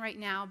can right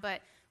now,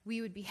 but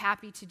we would be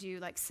happy to do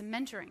like some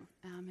mentoring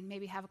and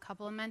maybe have a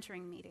couple of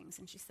mentoring meetings.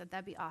 And she said,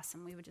 that'd be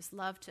awesome. We would just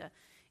love to,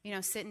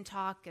 sit and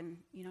talk and,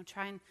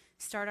 try and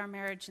start our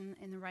marriage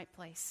in the right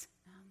place.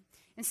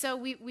 And so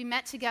we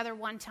met together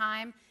one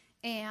time.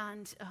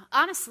 And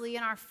honestly,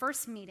 in our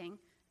first meeting,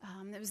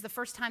 it was the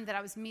first time that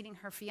I was meeting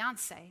her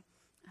fiance.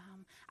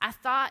 I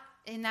thought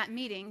in that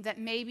meeting that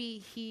maybe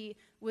he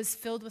was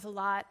filled with a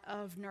lot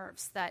of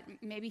nerves, that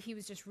maybe he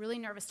was just really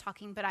nervous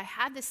talking, but I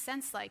had this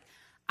sense like,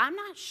 I'm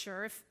not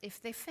sure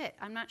if they fit.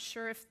 I'm not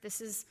sure if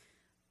this is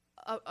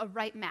a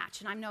right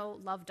match. And I'm no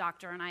love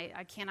doctor, and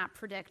I cannot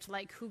predict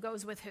like who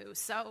goes with who,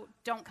 so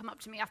don't come up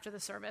to me after the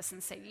service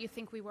and say, do you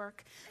think we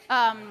work?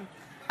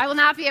 I will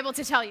not be able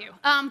to tell you.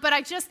 But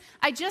I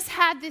just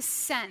had this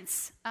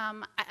sense.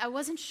 I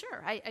wasn't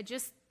sure. I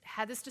just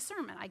had this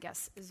discernment, I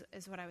guess,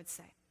 is what I would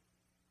say.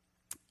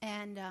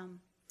 And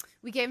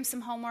we gave him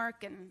some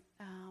homework and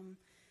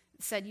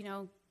said,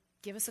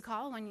 give us a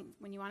call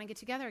when you want to get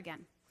together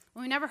again.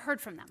 Well, we never heard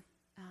from them.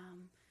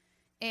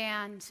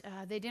 And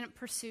they didn't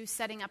pursue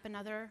setting up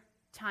another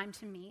time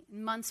to meet.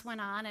 Months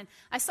went on, and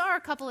I saw her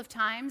a couple of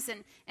times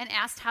and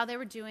asked how they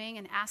were doing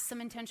and asked some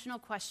intentional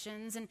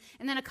questions. And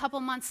then a couple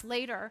months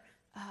later,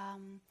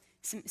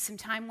 some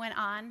time went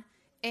on,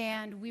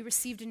 and we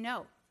received a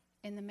note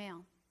in the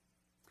mail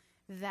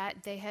that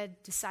they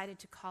had decided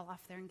to call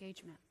off their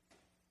engagement.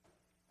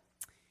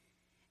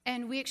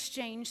 And we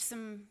exchanged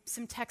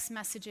some text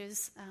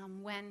messages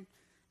when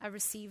I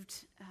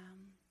received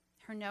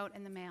her note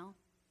in the mail.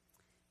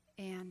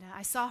 And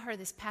I saw her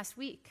this past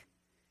week.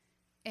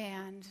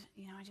 And,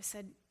 I just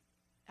said,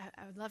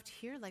 I would love to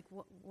hear, like,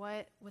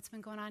 what's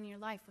been going on in your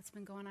life? What's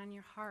been going on in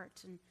your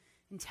heart?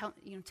 And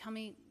tell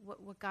me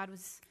what God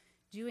was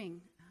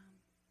doing.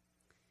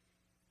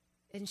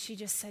 And she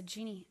just said,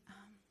 Jeannie,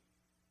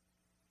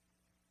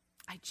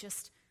 I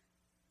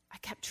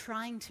kept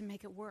trying to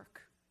make it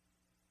work.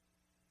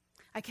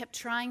 I kept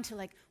trying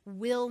to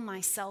will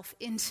myself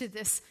into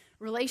this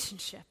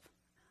relationship.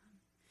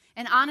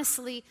 And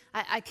honestly,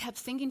 I kept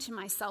thinking to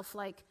myself,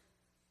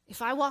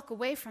 if I walk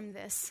away from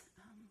this,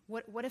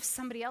 what if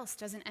somebody else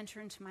doesn't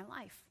enter into my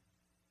life?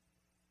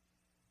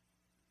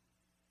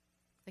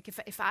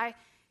 If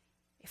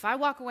I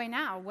walk away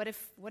now, what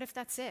if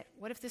that's it?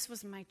 What if this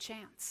was my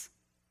chance?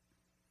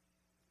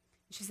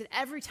 And she said,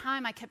 every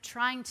time I kept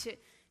trying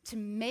to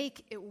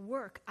make it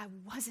work, I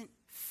wasn't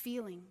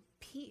feeling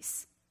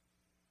peace.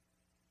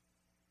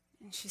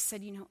 And she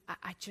said,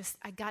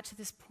 I got to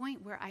this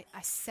point where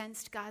I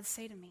sensed God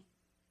say to me,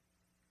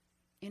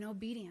 in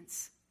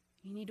obedience,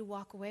 you need to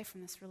walk away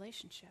from this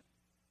relationship.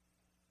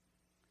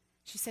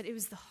 She said, it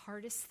was the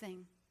hardest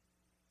thing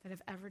that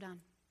I've ever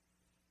done.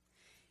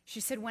 She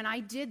said, when I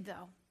did,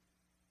 though,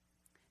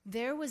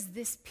 there was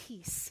this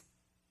peace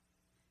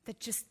that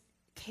just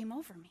came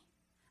over me.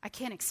 I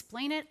can't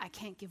explain it. I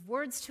can't give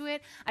words to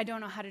it. I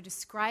don't know how to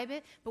describe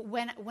it. But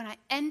when I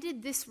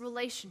ended this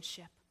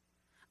relationship,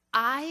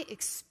 I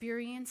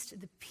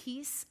experienced the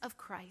peace of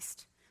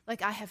Christ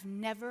like I have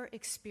never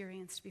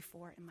experienced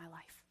before in my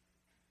life.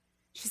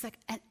 She's like,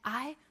 and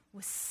I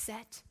was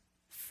set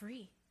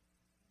free.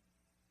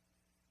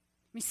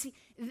 See,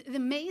 the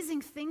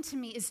amazing thing to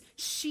me is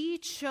she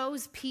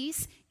chose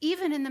peace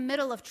even in the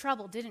middle of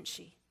trouble, didn't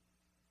she?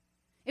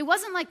 It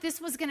wasn't like this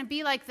was going to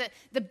be like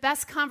the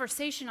best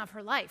conversation of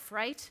her life,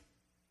 right?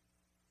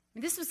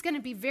 This was going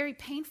to be very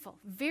painful,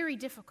 very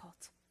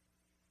difficult.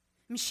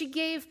 She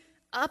gave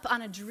up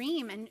on a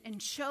dream and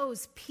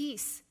chose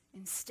peace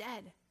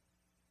instead.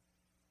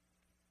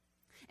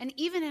 And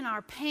even in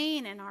our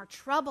pain and our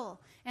trouble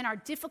and our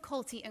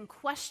difficulty and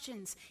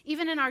questions,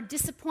 even in our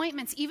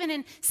disappointments, even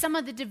in some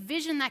of the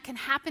division that can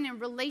happen in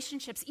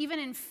relationships, even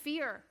in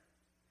fear,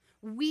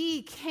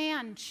 we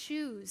can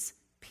choose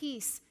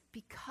peace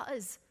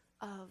because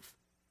of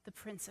the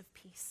Prince of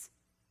Peace.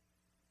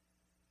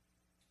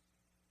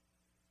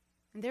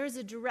 And there is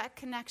a direct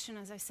connection,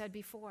 as I said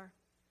before,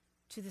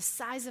 to the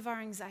size of our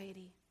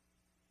anxiety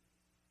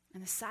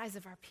and the size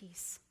of our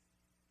peace.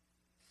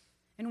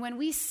 And when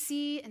we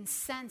see and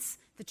sense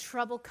the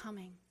trouble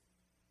coming,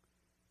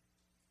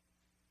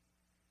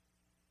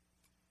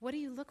 what do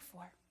you look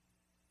for?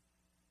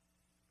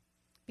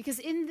 Because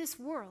in this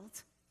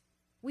world,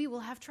 we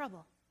will have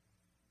trouble.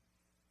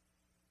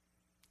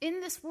 In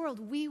this world,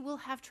 we will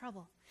have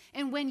trouble.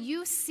 And when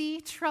you see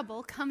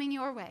trouble coming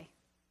your way,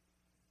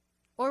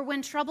 or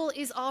when trouble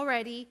is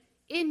already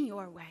in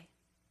your way.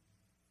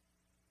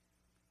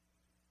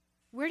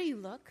 Where do you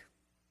look?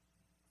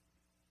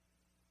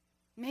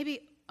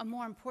 Maybe a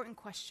more important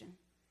question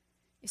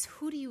is,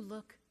 who do you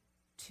look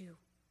to?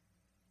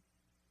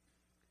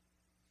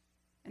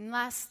 And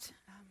last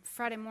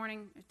Friday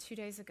morning, 2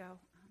 days ago,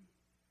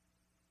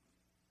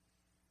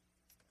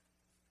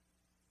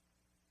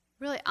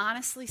 really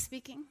honestly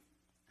speaking,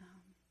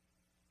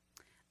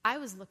 I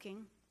was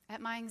looking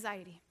at my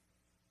anxiety.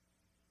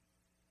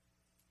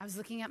 I was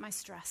looking at my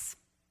stress.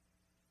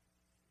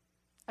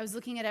 I was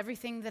looking at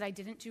everything that I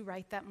didn't do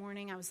right that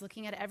morning. I was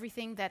looking at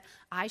everything that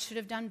I should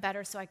have done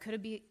better so I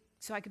could be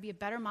a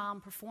better mom,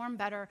 perform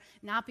better,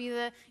 not be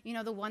the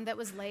one that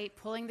was late,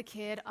 pulling the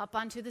kid up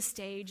onto the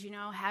stage,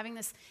 having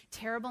this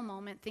terrible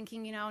moment,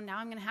 thinking, now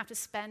I'm going to have to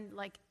spend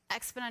like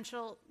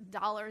exponential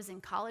dollars in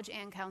college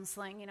and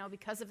counseling,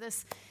 because of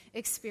this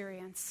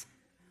experience.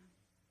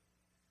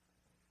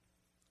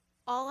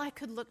 All I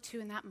could look to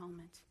in that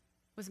moment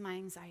was my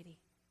anxiety.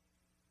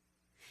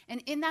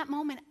 And in that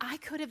moment, I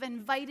could have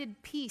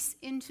invited peace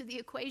into the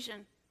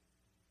equation.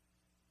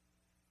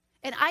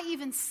 And I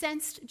even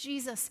sensed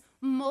Jesus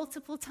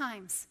multiple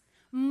times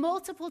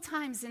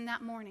in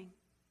that morning,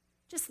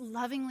 just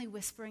lovingly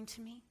whispering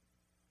to me,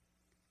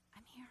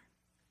 I'm here.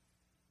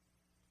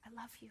 I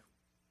love you.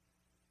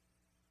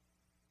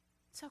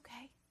 It's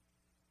okay.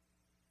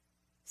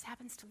 This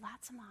happens to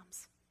lots of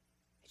moms.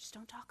 They just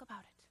don't talk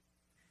about it.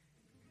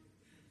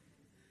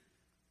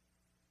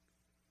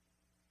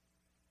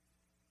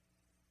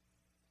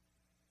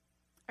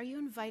 Are you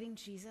inviting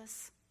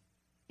Jesus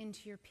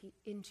into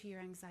your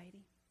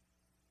anxiety?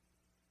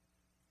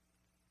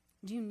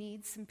 Do you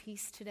need some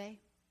peace today?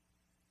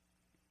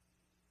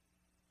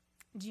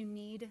 Do you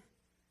need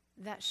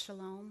that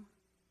shalom?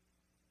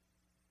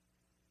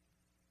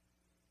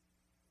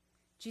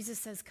 Jesus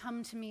says,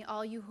 "Come to me,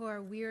 all you who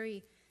are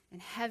weary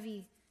and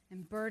heavy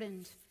and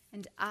burdened,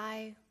 and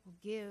I will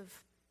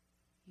give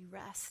you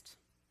rest."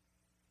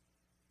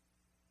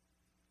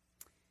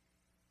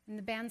 And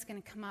the band's going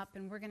to come up,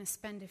 and we're going to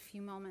spend a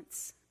few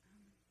moments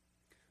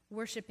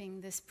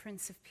worshiping this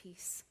Prince of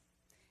Peace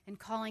and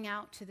calling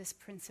out to this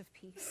Prince of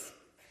Peace,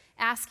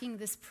 asking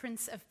this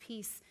Prince of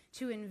Peace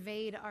to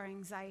invade our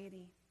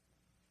anxiety,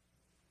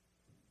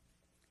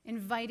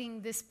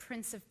 inviting this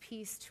Prince of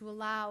Peace to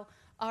allow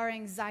our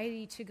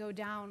anxiety to go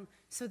down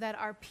so that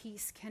our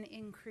peace can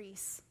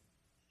increase.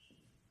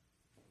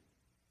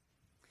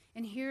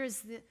 And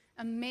here's the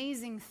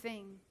amazing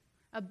thing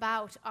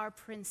about our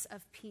Prince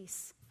of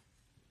Peace.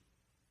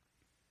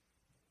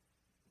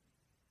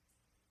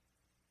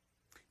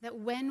 That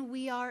when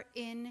we are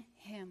in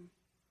Him,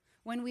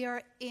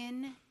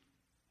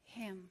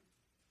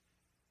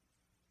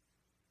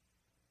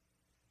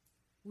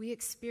 we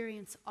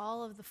experience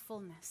all of the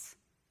fullness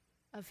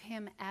of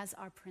Him as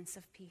our Prince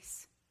of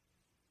Peace.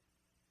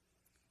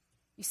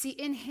 You see,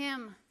 in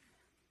Him,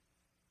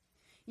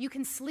 you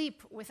can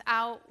sleep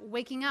without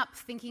waking up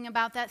thinking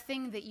about that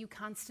thing that you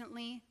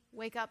constantly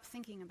wake up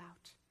thinking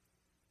about.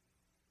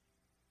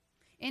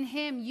 In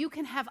Him, you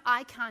can have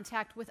eye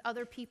contact with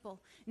other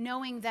people,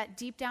 knowing that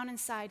deep down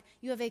inside,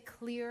 you have a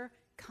clear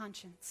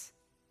conscience.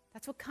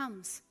 That's what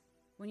comes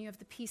when you have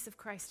the peace of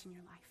Christ in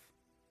your life.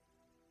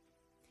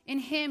 In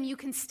Him, you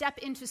can step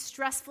into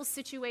stressful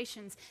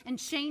situations and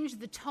change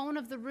the tone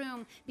of the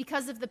room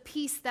because of the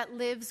peace that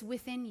lives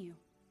within you.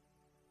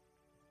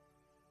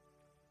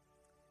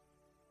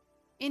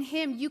 In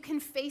Him, you can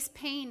face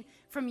pain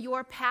from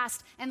your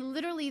past, and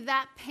literally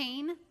that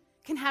pain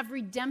can have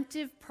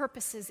redemptive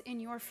purposes in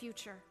your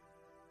future.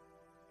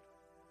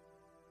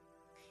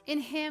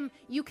 In Him,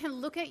 you can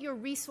look at your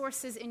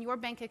resources in your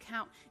bank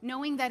account,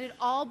 knowing that it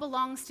all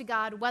belongs to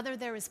God, whether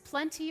there is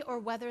plenty or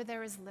whether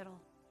there is little.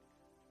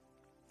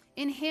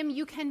 In Him,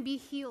 you can be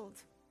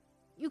healed.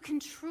 You can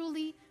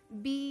truly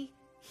be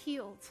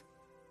healed.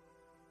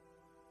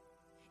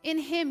 In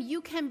Him,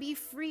 you can be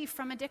free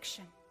from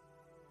addiction.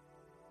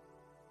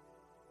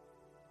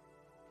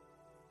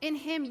 In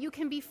Him, you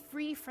can be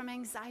free from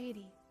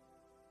anxiety.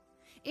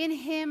 In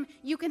Him,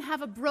 you can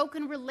have a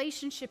broken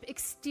relationship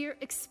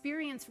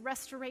experience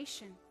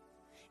restoration.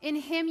 In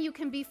Him, you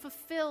can be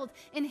fulfilled.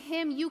 In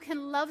Him, you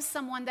can love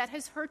someone that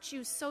has hurt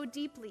you so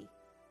deeply.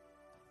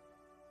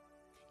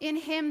 In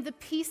Him, the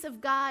peace of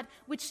God,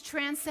 which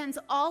transcends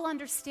all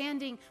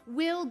understanding,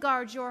 will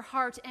guard your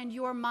heart and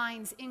your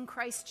minds in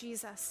Christ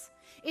Jesus.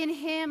 In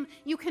Him,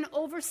 you can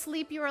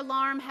oversleep your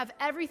alarm, have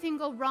everything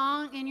go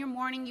wrong in your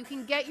morning. You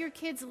can get your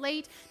kids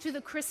late to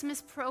the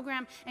Christmas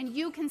program, and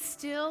you can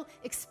still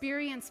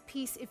experience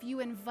peace if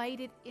you invite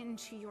it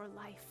into your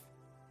life.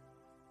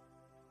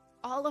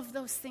 All of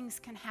those things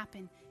can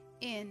happen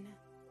in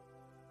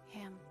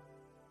Him.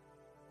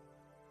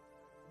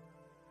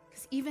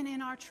 Because even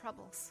in our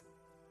troubles,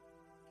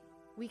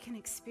 we can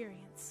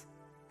experience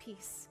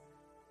peace.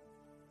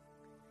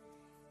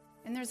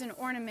 And there's an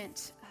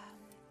ornament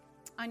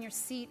on your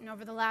seat, and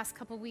over the last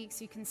couple weeks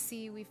you can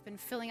see we've been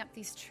filling up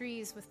these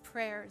trees with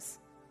prayers,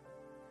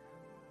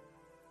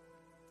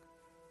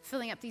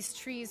 filling up these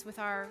trees with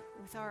our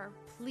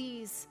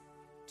pleas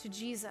to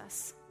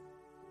Jesus.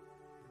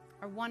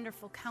 our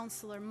wonderful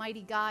counselor,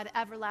 mighty God,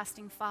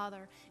 everlasting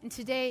Father. And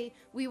today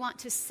we want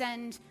to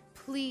send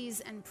pleas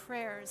and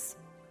prayers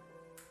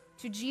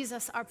to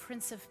Jesus, our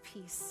Prince of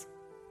Peace.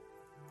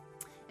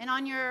 And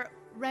on your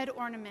red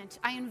ornament,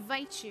 I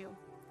invite you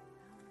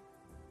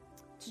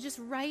to just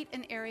write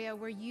an area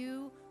where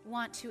you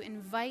want to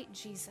invite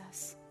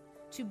Jesus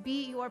to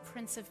be your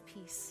Prince of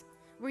Peace,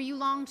 where you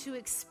long to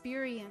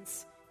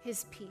experience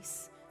his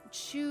peace,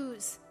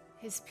 choose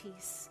his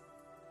peace.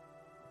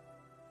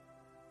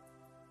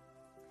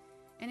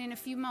 And in a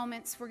few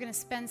moments, we're going to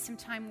spend some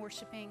time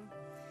worshiping.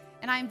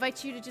 And I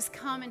invite you to just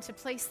come and to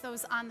place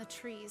those on the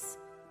trees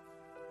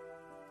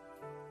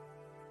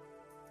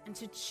and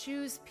to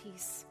choose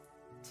peace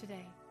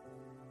today.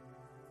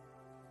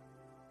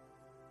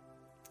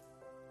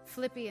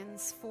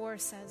 Philippians 4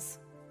 says,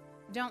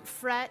 "Don't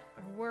fret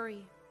or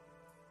worry,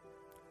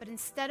 but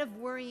instead of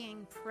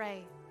worrying,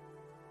 pray.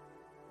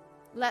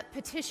 Let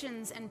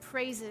petitions and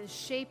praises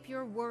shape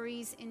your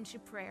worries into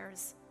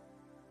prayers,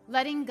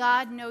 letting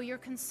God know your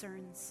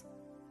concerns.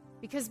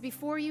 Because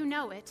before you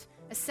know it,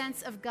 a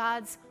sense of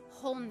God's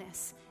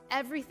wholeness,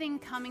 everything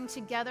coming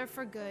together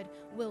for good,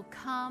 will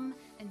come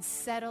and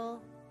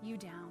settle you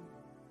down."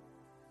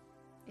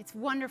 It's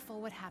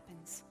wonderful what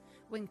happens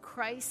when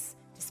Christ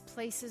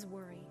displaces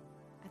worry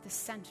at the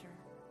center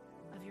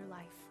of your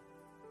life.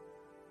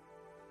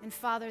 And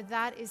Father,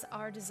 that is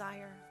our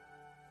desire.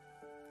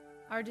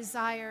 Our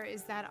desire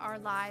is that our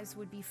lives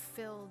would be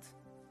filled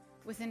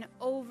with an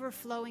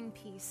overflowing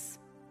peace.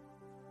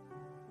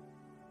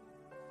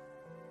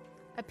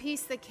 A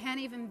peace that can't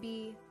even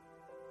be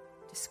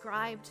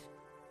described.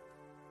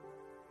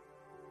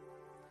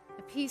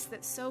 A peace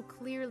that so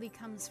clearly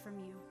comes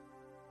from you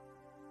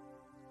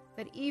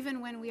that even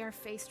when we are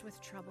faced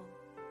with trouble,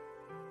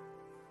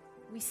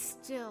 we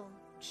still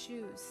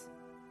choose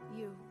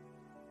you.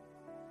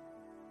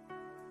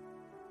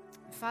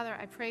 Father,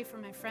 I pray for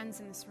my friends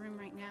in this room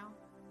right now.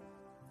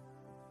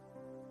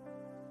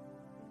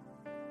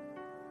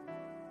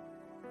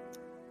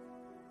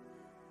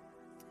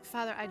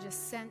 Father, I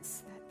just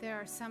sense that there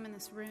are some in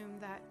this room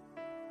that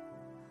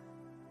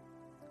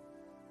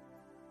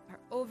are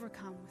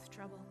overcome with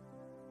trouble.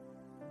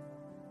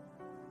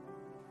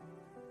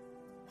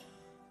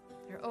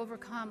 They're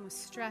overcome with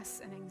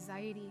stress and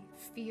anxiety,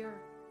 fear,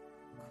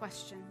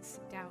 questions,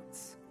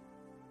 doubts.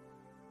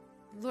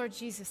 Lord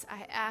Jesus,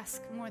 I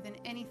ask more than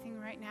anything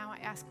right now, I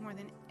ask more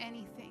than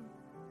anything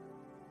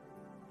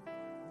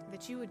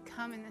that you would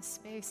come in this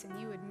space and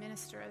you would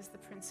minister as the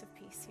Prince of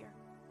Peace here.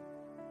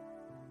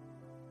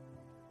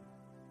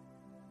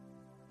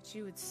 That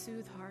you would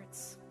soothe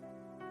hearts,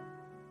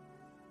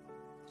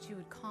 that you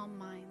would calm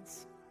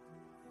minds,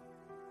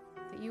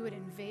 that you would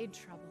invade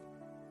trouble,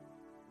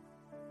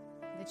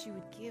 that you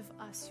would give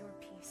us your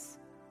peace.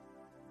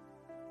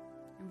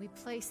 And we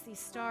place these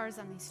stars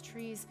on these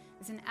trees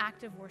as an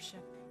act of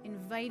worship,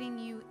 inviting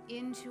you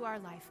into our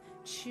life,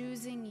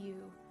 choosing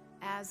you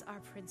as our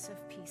Prince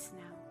of Peace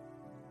now.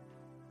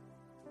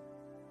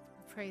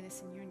 I pray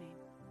this in your name.